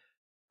Sonny,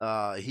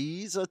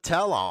 he's a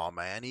tell-all,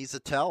 man. He's a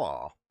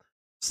tell-all.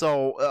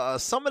 So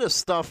some of the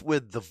stuff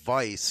with the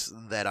Vice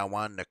that I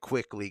wanted to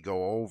quickly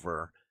go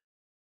over.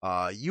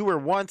 You were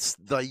once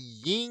the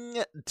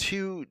Ying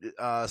to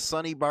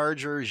Sonny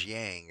Barger's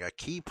Yang, a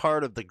key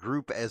part of the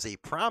group as a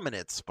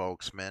prominent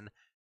spokesman.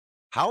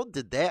 How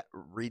did that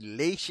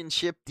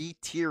relationship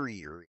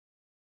deteriorate?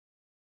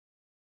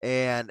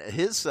 And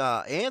his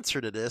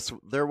answer to this,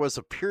 there was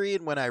a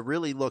period when I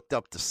really looked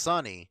up to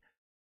Sonny,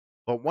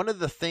 but one of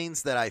the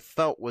things that I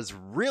felt was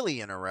really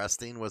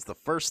interesting was the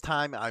first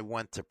time I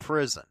went to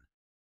prison.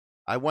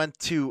 I went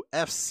to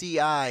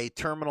FCI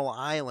Terminal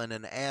Island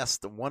and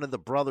asked one of the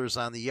brothers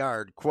on the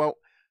yard, quote,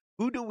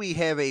 "Who do we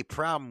have a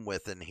problem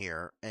with in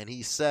here?" And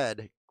he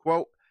said,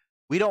 quote,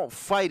 "We don't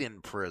fight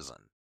in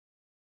prison.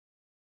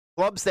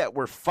 Clubs that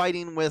we're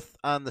fighting with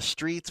on the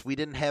streets, we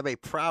didn't have a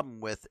problem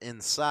with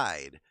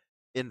inside.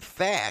 In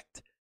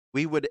fact,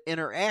 we would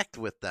interact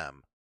with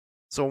them.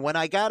 So when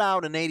I got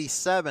out in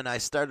 87, I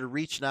started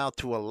reaching out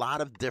to a lot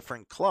of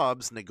different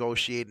clubs,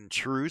 negotiating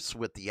truce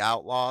with the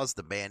Outlaws,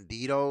 the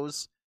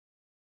Banditos,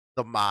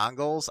 the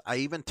Mongols. I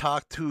even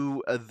talked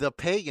to the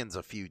Pagans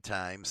a few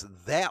times.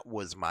 That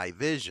was my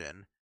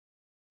vision.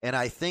 And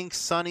I think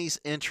Sonny's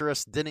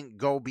interest didn't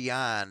go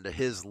beyond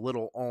his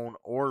little own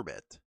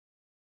orbit."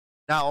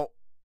 Now,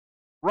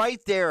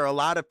 right there, a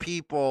lot of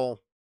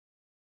people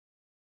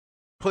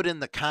put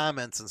in the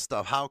comments and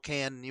stuff,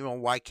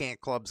 why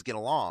can't clubs get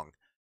along?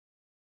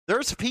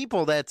 There's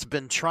people that's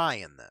been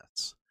trying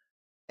this.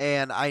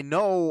 And I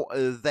know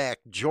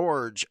that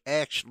George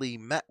actually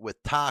met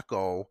with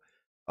Taco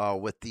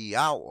with the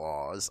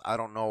Outlaws. I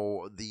don't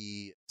know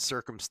the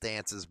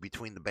circumstances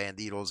between the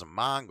Banditos and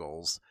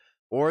Mongols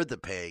or the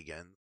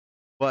Pagans,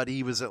 but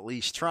he was at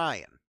least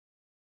trying.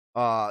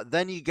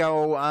 Then you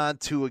go on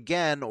to,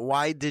 again,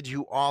 why did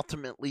you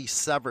ultimately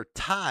sever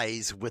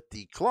ties with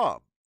the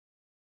club?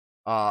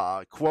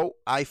 Quote,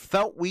 "I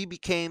felt we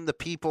became the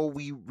people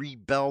we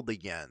rebelled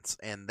against,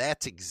 and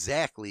that's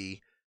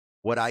exactly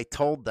what I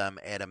told them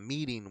at a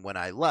meeting when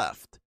I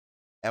left.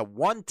 At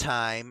one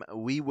time,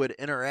 we would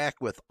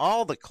interact with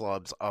all the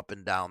clubs up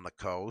and down the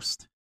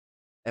coast,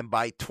 and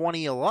by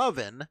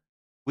 2011,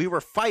 we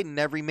were fighting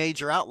every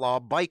major outlaw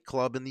bike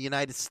club in the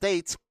United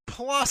States,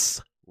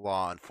 plus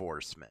law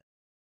enforcement.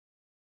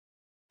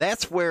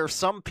 That's where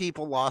some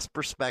people lost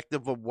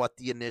perspective of what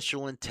the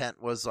initial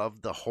intent was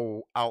of the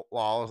whole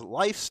outlaw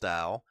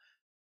lifestyle.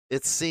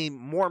 It seemed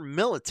more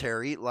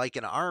military, like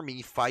an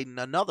army fighting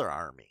another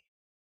army."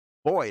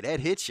 Boy, that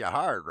hits you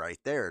hard right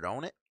there,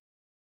 don't it?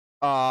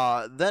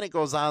 Then it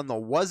goes on,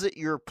 was it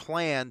your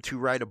plan to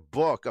write a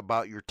book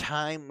about your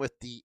time with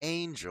the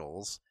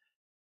Angels,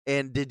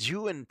 and did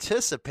you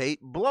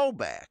anticipate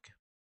blowback?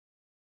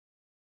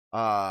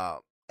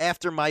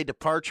 After my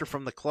departure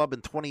from the club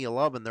in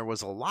 2011, there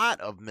was a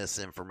lot of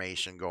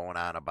misinformation going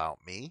on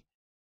about me.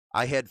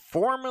 I had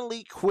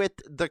formally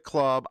quit the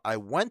club. I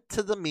went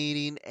to the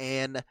meeting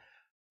and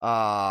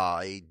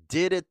I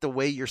did it the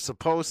way you're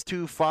supposed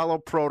to, follow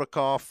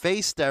protocol,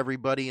 faced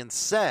everybody and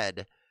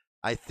said,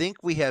 "I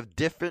think we have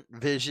different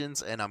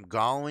visions and I'm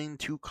going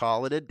to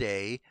call it a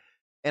day."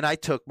 And I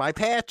took my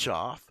patch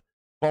off,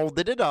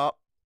 folded it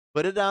up,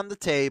 put it on the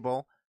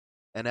table,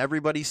 and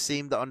everybody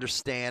seemed to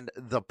understand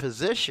the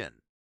position.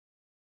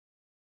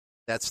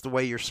 That's the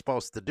way you're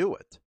supposed to do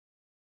it.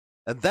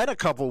 And then a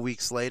couple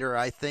weeks later,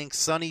 I think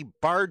Sonny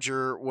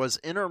Barger was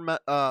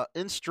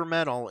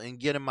instrumental in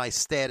getting my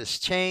status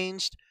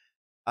changed.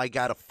 I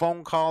got a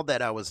phone call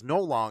that I was no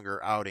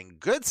longer out in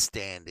good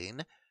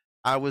standing.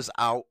 I was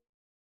out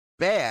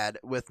bad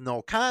with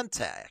no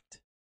contact.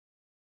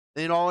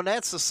 You know, and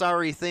that's the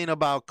sorry thing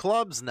about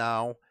clubs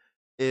now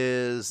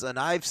is, and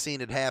I've seen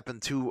it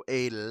happen to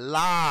a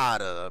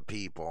lot of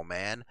people,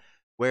 man,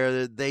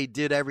 where they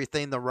did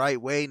everything the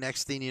right way.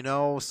 Next thing you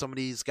know,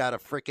 somebody's got a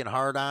freaking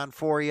hard on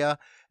for you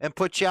and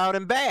put you out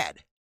in bad.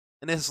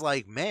 And it's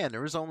like, man,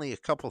 there was only a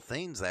couple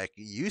things that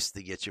used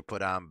to get you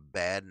put on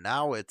bad.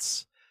 Now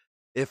it's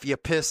if you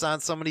piss on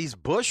somebody's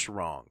bush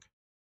wrong.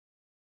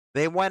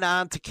 They went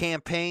on to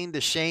campaign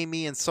to shame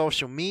me in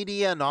social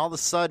media, and all of a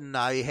sudden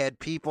I had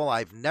people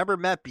I've never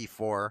met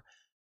before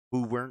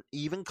who weren't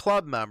even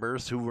club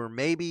members, who were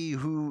maybe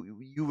who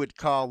you would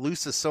call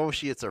loose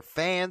associates or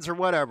fans or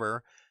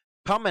whatever,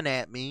 coming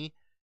at me,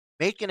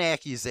 making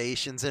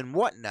accusations and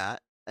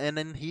whatnot, and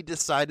then he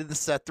decided to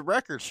set the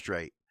record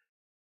straight.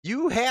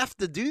 You have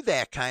to do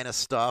that kind of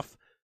stuff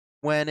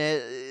when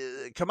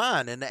come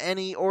on, in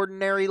any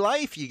ordinary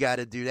life you got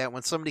to do that.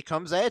 When somebody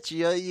comes at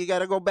you, you got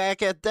to go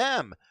back at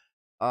them.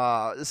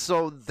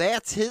 So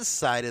that's his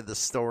side of the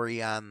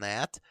story on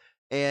that.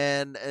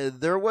 And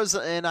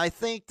and I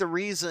think the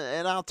reason,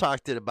 and I'll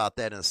talk about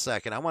that in a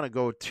second. I want to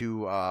go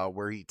to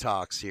where he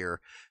talks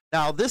here.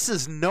 Now, this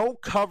is No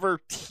Cover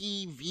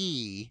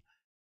TV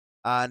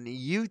on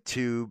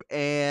YouTube,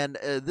 and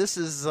this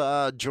is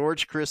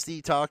George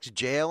Christie Talks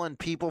Jail and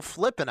people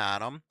flipping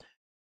on him.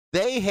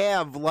 They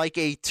have like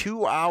a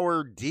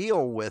 2-hour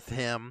deal with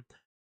him.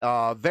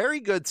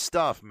 Very good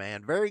stuff,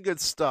 man. Very good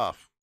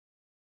stuff.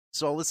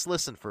 So let's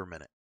listen for a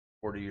minute.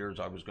 40 years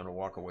I was going to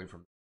walk away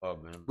from the club.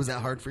 And was that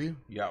hard for you?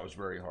 Yeah, it was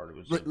very hard.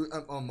 It was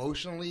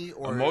emotionally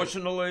or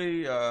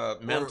emotionally,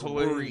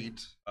 mentally. Or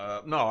worried?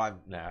 No, I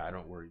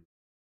don't worry.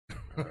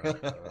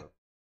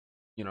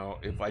 You know,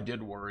 if I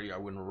did worry, I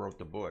wouldn't have wrote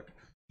the book.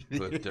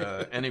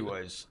 But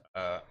anyways,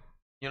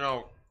 you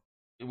know,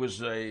 it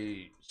was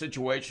a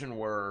situation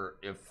where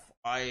if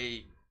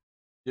I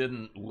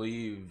didn't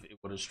leave, it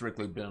would have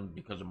strictly been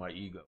because of my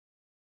ego.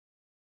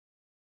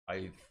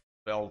 I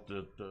felt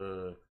that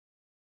the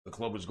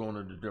club was going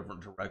in a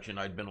different direction.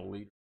 I'd been a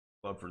leader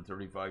of the club for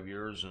 35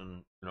 years, and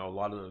you know, a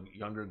lot of the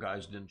younger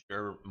guys didn't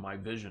share my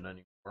vision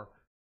anymore.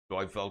 So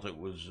I felt it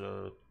was,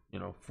 you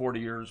know, 40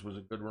 years was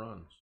a good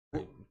run.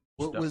 So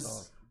what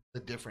was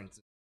the difference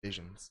in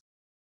visions?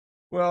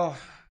 Well,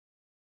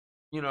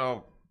 you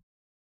know,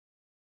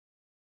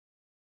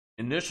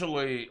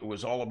 initially it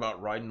was all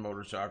about riding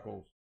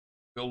motorcycles,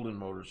 building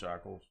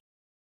motorcycles,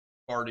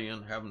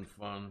 partying, having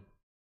fun,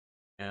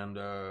 and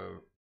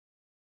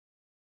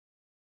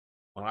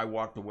when I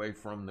walked away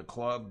from the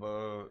club,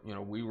 you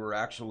know, we were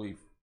actually,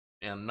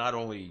 and not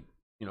only,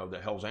 you know, the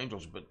Hells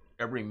Angels, but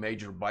every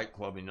major bike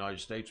club in the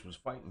United States was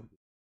fighting.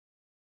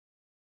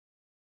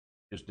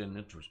 Just didn't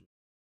interest me.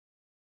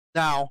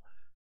 Now,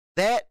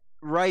 that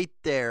right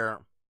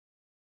there,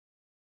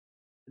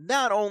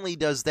 not only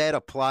does that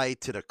apply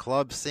to the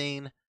club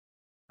scene,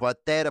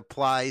 but that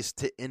applies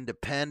to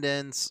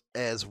independents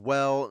as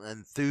well,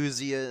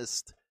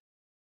 enthusiasts.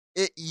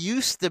 It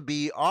used to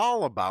be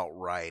all about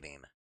riding.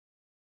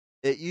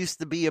 It used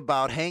to be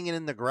about hanging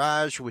in the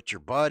garage with your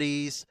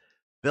buddies,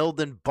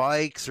 building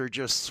bikes, or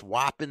just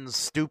swapping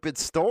stupid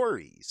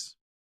stories.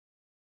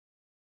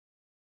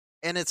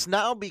 And it's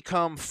now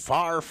become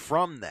far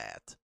from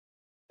that,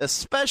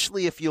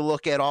 especially if you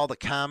look at all the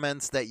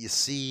comments that you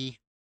see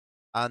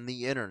on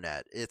the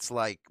internet. It's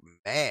like,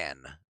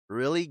 man,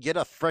 really? Get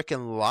a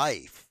frickin'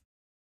 life.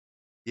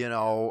 You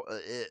know,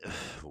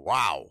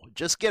 wow,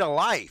 just get a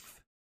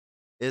life.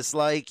 It's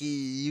like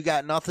you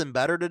got nothing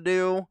better to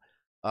do.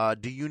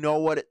 Do you know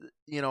what,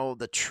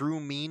 the true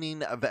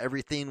meaning of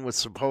everything was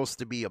supposed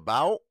to be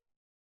about?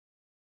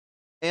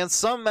 And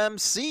some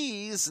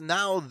MCs,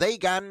 now they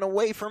gotten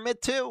away from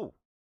it too.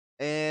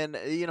 And,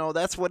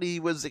 that's what he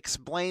was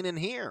explaining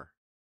here.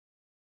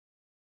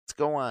 Let's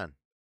go on.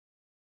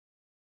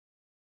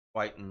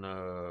 Fighting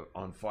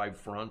on 5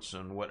 fronts,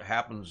 and what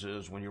happens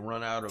is when you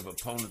run out of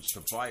opponents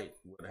to fight,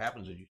 what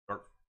happens is you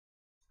start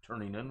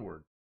turning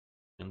inward.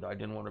 And I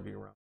didn't want to be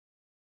around.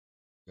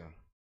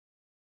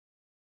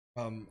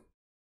 Yeah.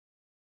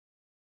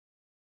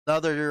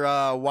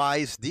 Another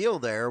wise deal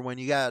there. When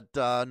you got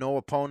no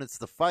opponents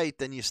to fight,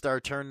 then you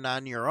start turning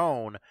on your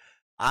own.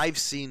 I've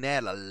seen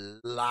that a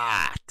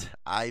lot.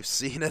 I've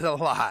seen it a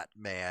lot,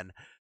 man.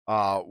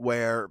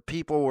 Where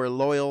people were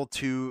loyal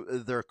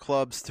to their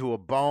clubs to a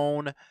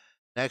bone.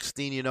 Next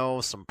thing you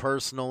know, some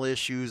personal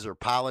issues or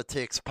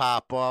politics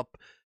pop up,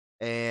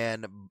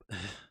 and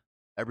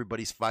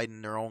everybody's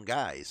fighting their own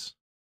guys.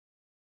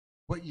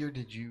 What year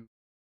did you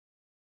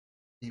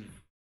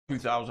leave?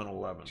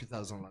 2011.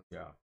 2011.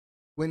 Yeah.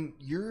 When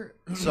you're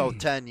so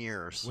 10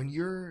 years. When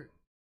you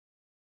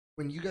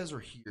guys were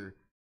here,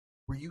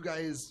 were you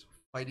guys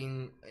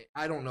fighting?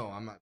 I don't know.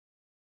 I'm not.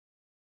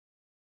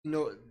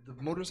 The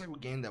motorcycle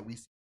game that we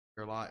see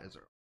here a lot is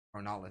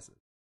Carnales.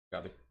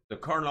 Yeah, the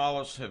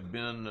Carnales have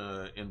been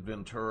in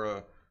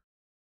Ventura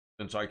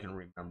since I can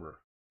remember.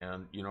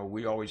 And, you know,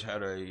 we always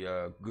had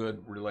a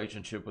good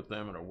relationship with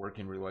them and a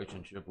working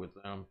relationship with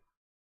them.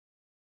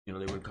 You know,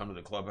 they would come to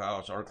the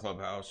clubhouse, our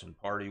clubhouse, and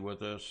party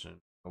with us,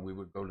 and we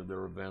would go to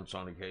their events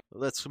on occasion.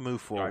 Let's move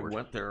forward. I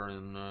went there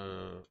and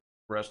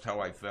expressed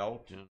how I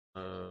felt, and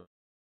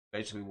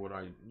basically what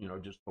I, you know,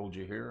 just told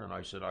you here, and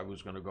I said I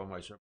was going to go my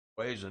separate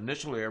ways.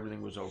 Initially,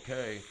 everything was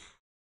okay,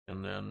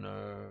 and then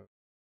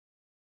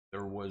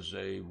there was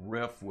a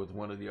riff with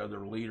one of the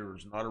other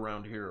leaders, not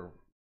around here.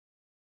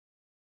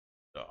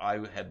 I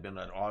had been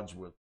at odds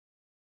with,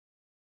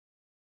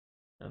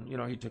 and you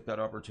know, he took that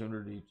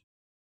opportunity to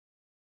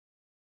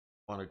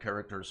on a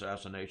character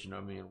assassination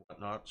of me and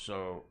whatnot.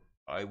 So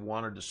I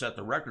wanted to set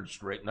the record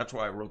straight, and that's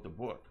why I wrote the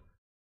book.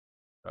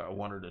 I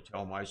wanted to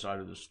tell my side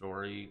of the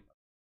story.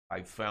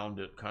 I found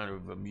it kind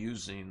of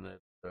amusing that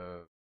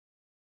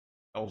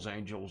Hell's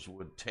Angels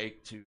would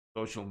take to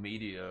social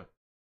media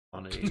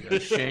on a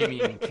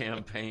shaming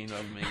campaign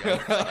of me.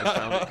 I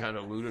found it kind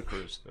of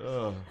ludicrous.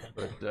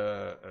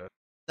 But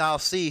now,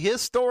 see,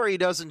 his story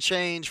doesn't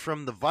change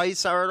from the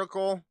Vice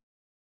article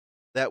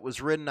that was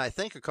written, I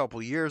think, a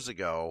couple years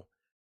ago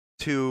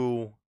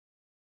to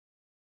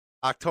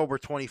October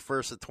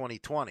 21st of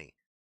 2020.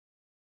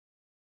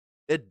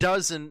 It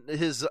doesn't,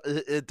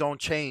 it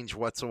don't change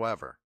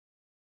whatsoever.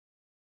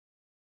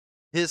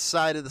 His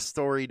side of the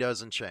story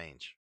doesn't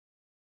change.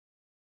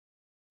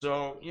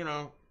 So, you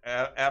know,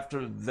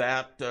 after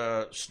that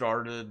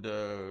started,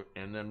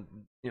 and then,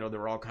 you know,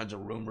 there were all kinds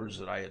of rumors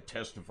that I had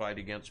testified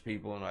against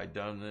people and I'd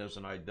done this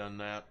and I'd done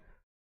that.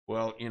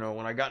 Well, you know,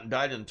 when I got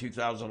indicted in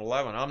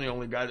 2011, I'm the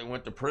only guy that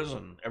went to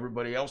prison.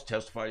 Everybody else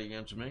testified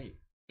against me,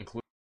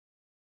 including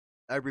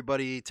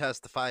everybody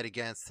testified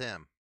against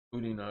him,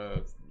 including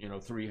you know,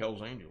 3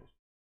 Hell's Angels.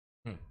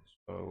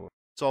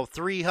 So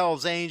 3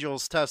 Hell's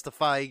Angels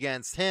testify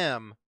against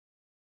him,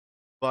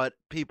 but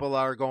people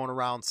are going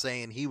around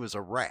saying he was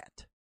a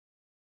rat.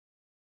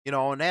 You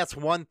know, and that's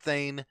one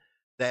thing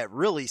that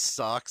really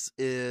sucks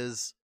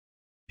is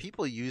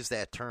people use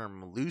that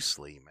term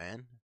loosely,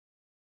 man.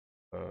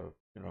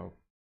 You know,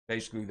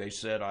 basically they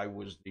said I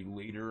was the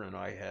leader and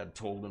I had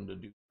told them to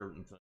do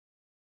certain things.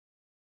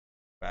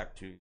 Back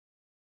to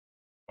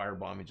fire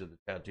bombings of the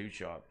tattoo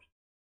shops.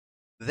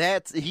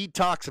 He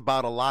talks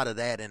about a lot of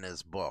that in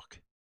his book.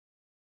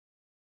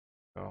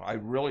 I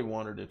really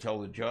wanted to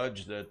tell the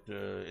judge that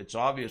it's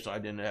obvious I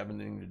didn't have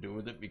anything to do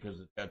with it because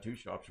the tattoo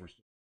shops were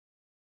still.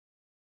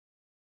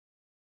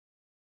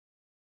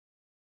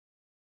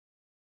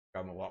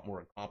 I'm a lot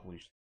more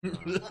accomplished than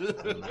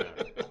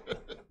that.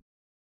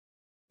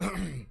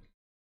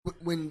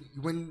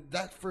 When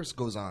that first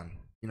goes on,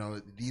 you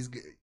know, these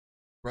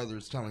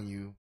brothers telling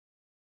you,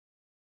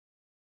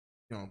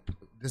 you know,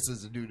 this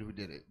is the dude who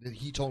did it.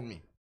 He told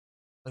me,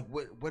 like,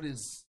 what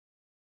is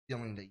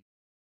feeling that?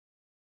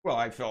 Well,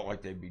 I felt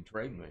like they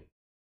betrayed me.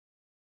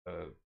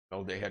 You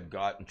know, they had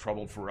got in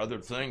trouble for other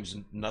things,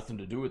 nothing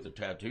to do with the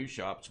tattoo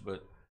shops,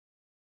 but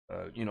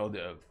you know,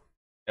 the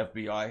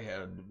FBI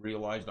had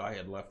realized I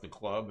had left the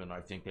club, and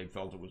I think they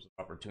felt it was an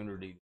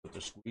opportunity to put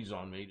the squeeze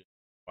on me if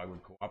I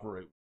would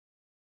cooperate.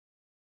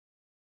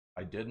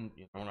 I didn't,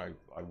 you know, and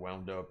I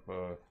wound up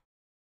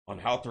on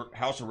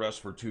house arrest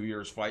for 2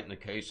 years fighting the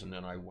case, and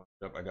then I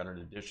got an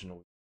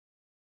additional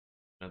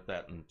at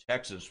that in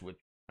Texas, which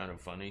is kind of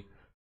funny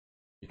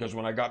because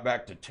when I got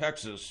back to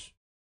Texas,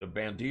 the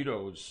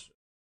Banditos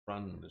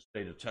run the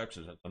state of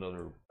Texas. That's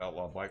another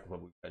outlaw bike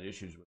club we've had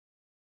issues with,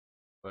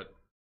 but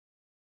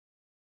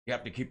you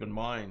have to keep in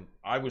mind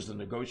I was the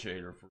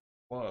negotiator for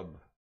the club.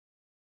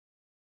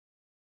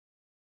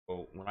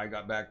 So when I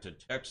got back to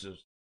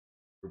Texas,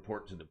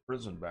 report to the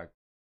prison back,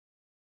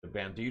 the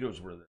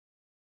Banditos were there.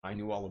 I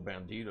knew all the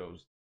Banditos in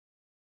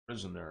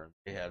prison there.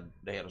 They had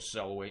a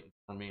cell waiting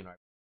for me, and I was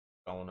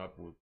following up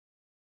with.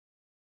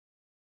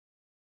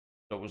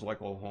 So it was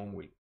like old home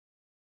week.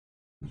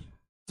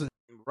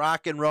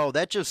 Rock and roll.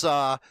 That just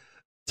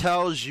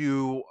tells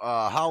you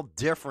how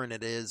different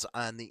it is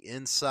on the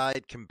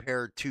inside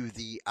compared to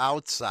the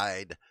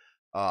outside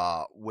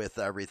with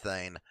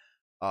everything.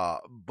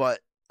 But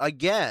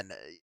again,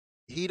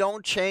 he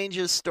don't change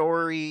his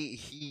story.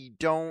 He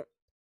don't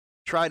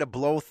try to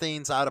blow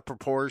things out of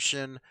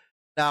proportion.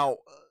 Now,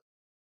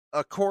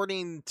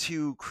 according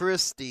to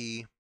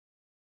Christie,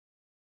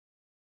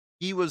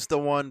 he was the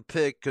one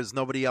picked because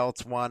nobody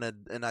else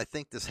wanted, and I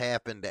think this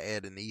happened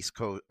at an East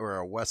Coast or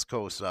a West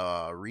Coast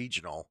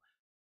regional,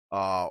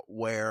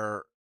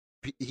 where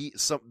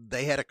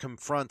they had to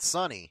confront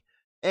Sonny.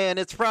 And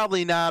it's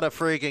probably not a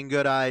freaking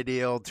good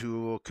idea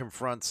to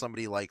confront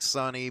somebody like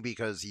Sonny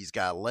because he's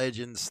got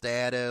legend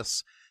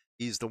status.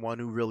 He's the one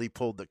who really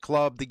pulled the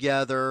club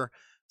together.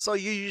 So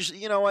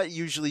you know what?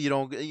 Usually you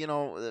don't, you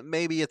know,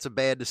 maybe it's a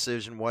bad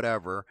decision,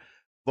 whatever.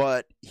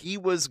 But he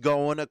was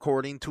going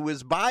according to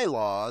his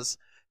bylaws,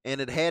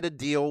 and it had to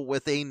deal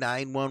with a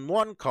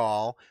 911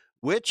 call,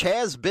 which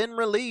has been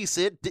released.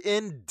 It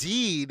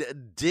indeed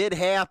did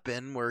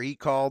happen where he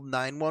called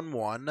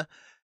 911.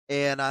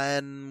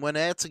 And when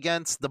that's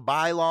against the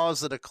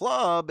bylaws of the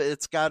club,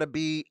 it's got to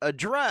be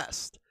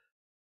addressed.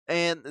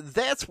 And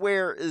that's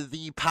where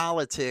the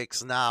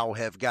politics now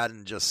have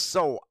gotten just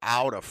so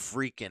out of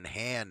freaking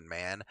hand,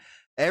 man.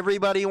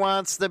 Everybody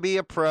wants to be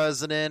a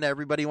president.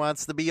 Everybody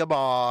wants to be a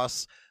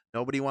boss.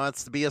 Nobody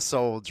wants to be a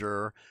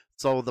soldier.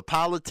 So the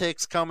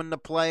politics come into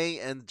play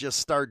and just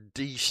start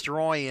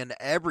destroying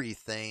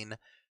everything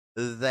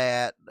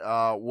that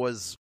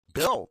was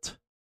built.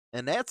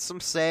 And that's some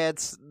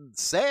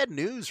sad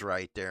news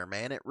right there,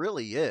 man. It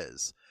really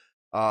is.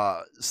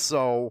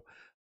 So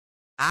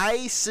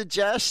I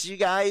suggest you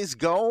guys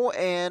go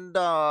and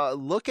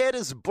look at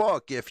his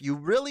book if you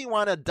really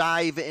want to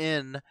dive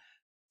in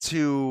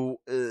to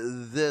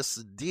this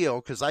deal,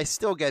 because I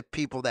still get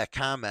people that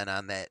comment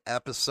on that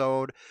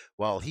episode.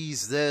 Well,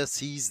 he's this,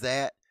 he's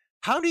that.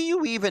 How do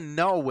you even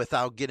know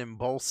without getting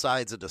both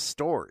sides of the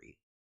story?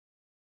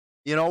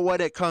 You know, what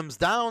it comes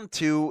down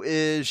to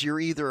is you're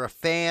either a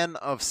fan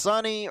of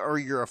Sonny or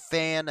you're a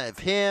fan of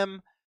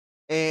him,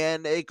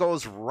 and it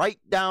goes right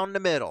down the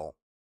middle.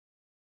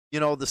 You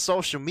know, the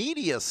social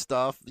media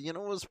stuff, you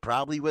know, is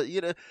probably what,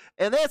 you know,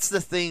 and that's the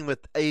thing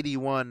with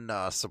 81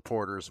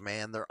 supporters,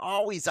 man. They're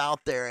always out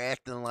there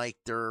acting like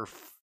they're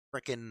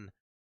freaking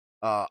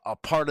a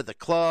part of the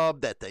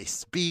club, that they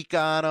speak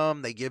on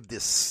them. They give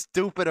these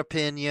stupid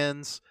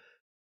opinions.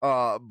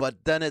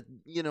 But then it,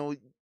 you know,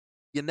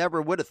 you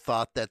never would have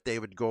thought that they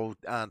would go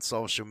on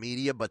social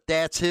media, but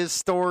that's his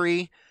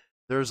story.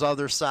 There's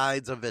other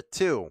sides of it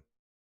too.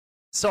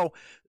 So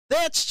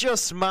that's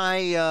just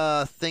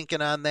my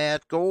thinking on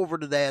that. Go over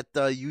to that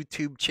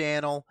YouTube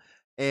channel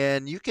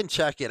and you can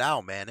check it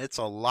out, man. It's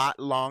a lot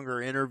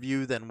longer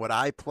interview than what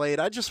I played.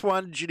 I just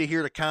wanted you to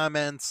hear the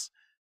comments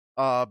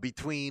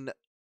between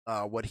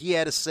what he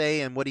had to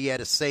say and what he had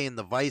to say in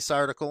the Vice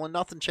article, and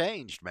nothing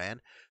changed,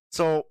 man.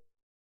 So,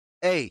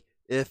 hey,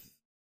 if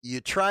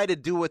you try to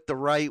do it the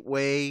right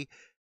way,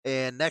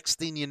 and next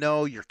thing you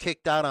know, you're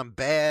kicked out on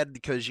bad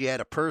because you had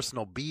a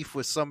personal beef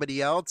with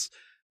somebody else,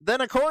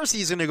 then of course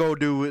he's going to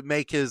go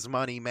make his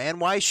money, man.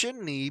 Why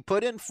shouldn't he? He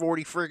put in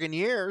 40 friggin'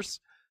 years,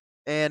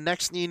 and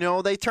next thing you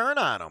know, they turn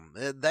on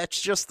him. That's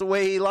just the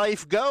way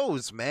life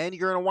goes, man.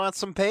 You're going to want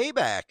some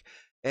payback.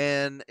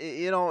 And,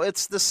 you know,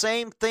 it's the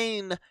same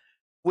thing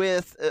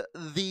with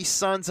the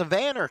Sons of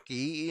Anarchy.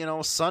 You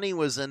know, Sonny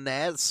was in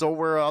that, so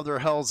were other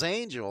Hells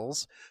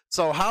Angels.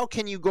 So how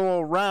can you go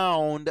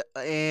around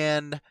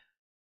and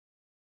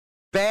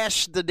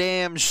bash the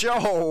damn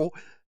show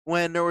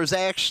when there was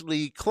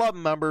actually club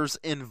members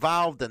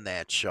involved in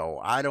that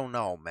show? I don't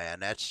know, man.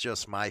 That's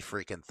just my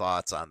freaking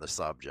thoughts on the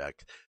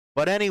subject.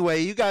 But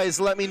anyway, you guys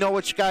let me know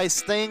what you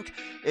guys think.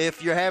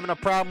 If you're having a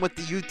problem with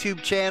the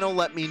YouTube channel,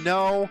 let me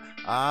know.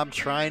 I'm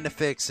trying to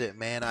fix it,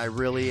 man. I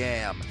really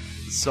am.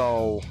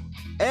 So,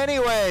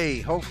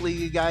 anyway, hopefully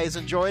you guys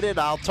enjoyed it.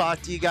 I'll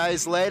talk to you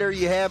guys later.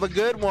 You have a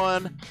good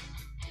one.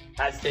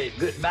 I say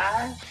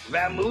goodbye,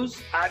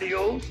 vamoose,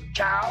 adios,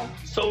 ciao,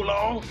 so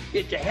long,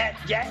 get your hat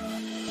jack.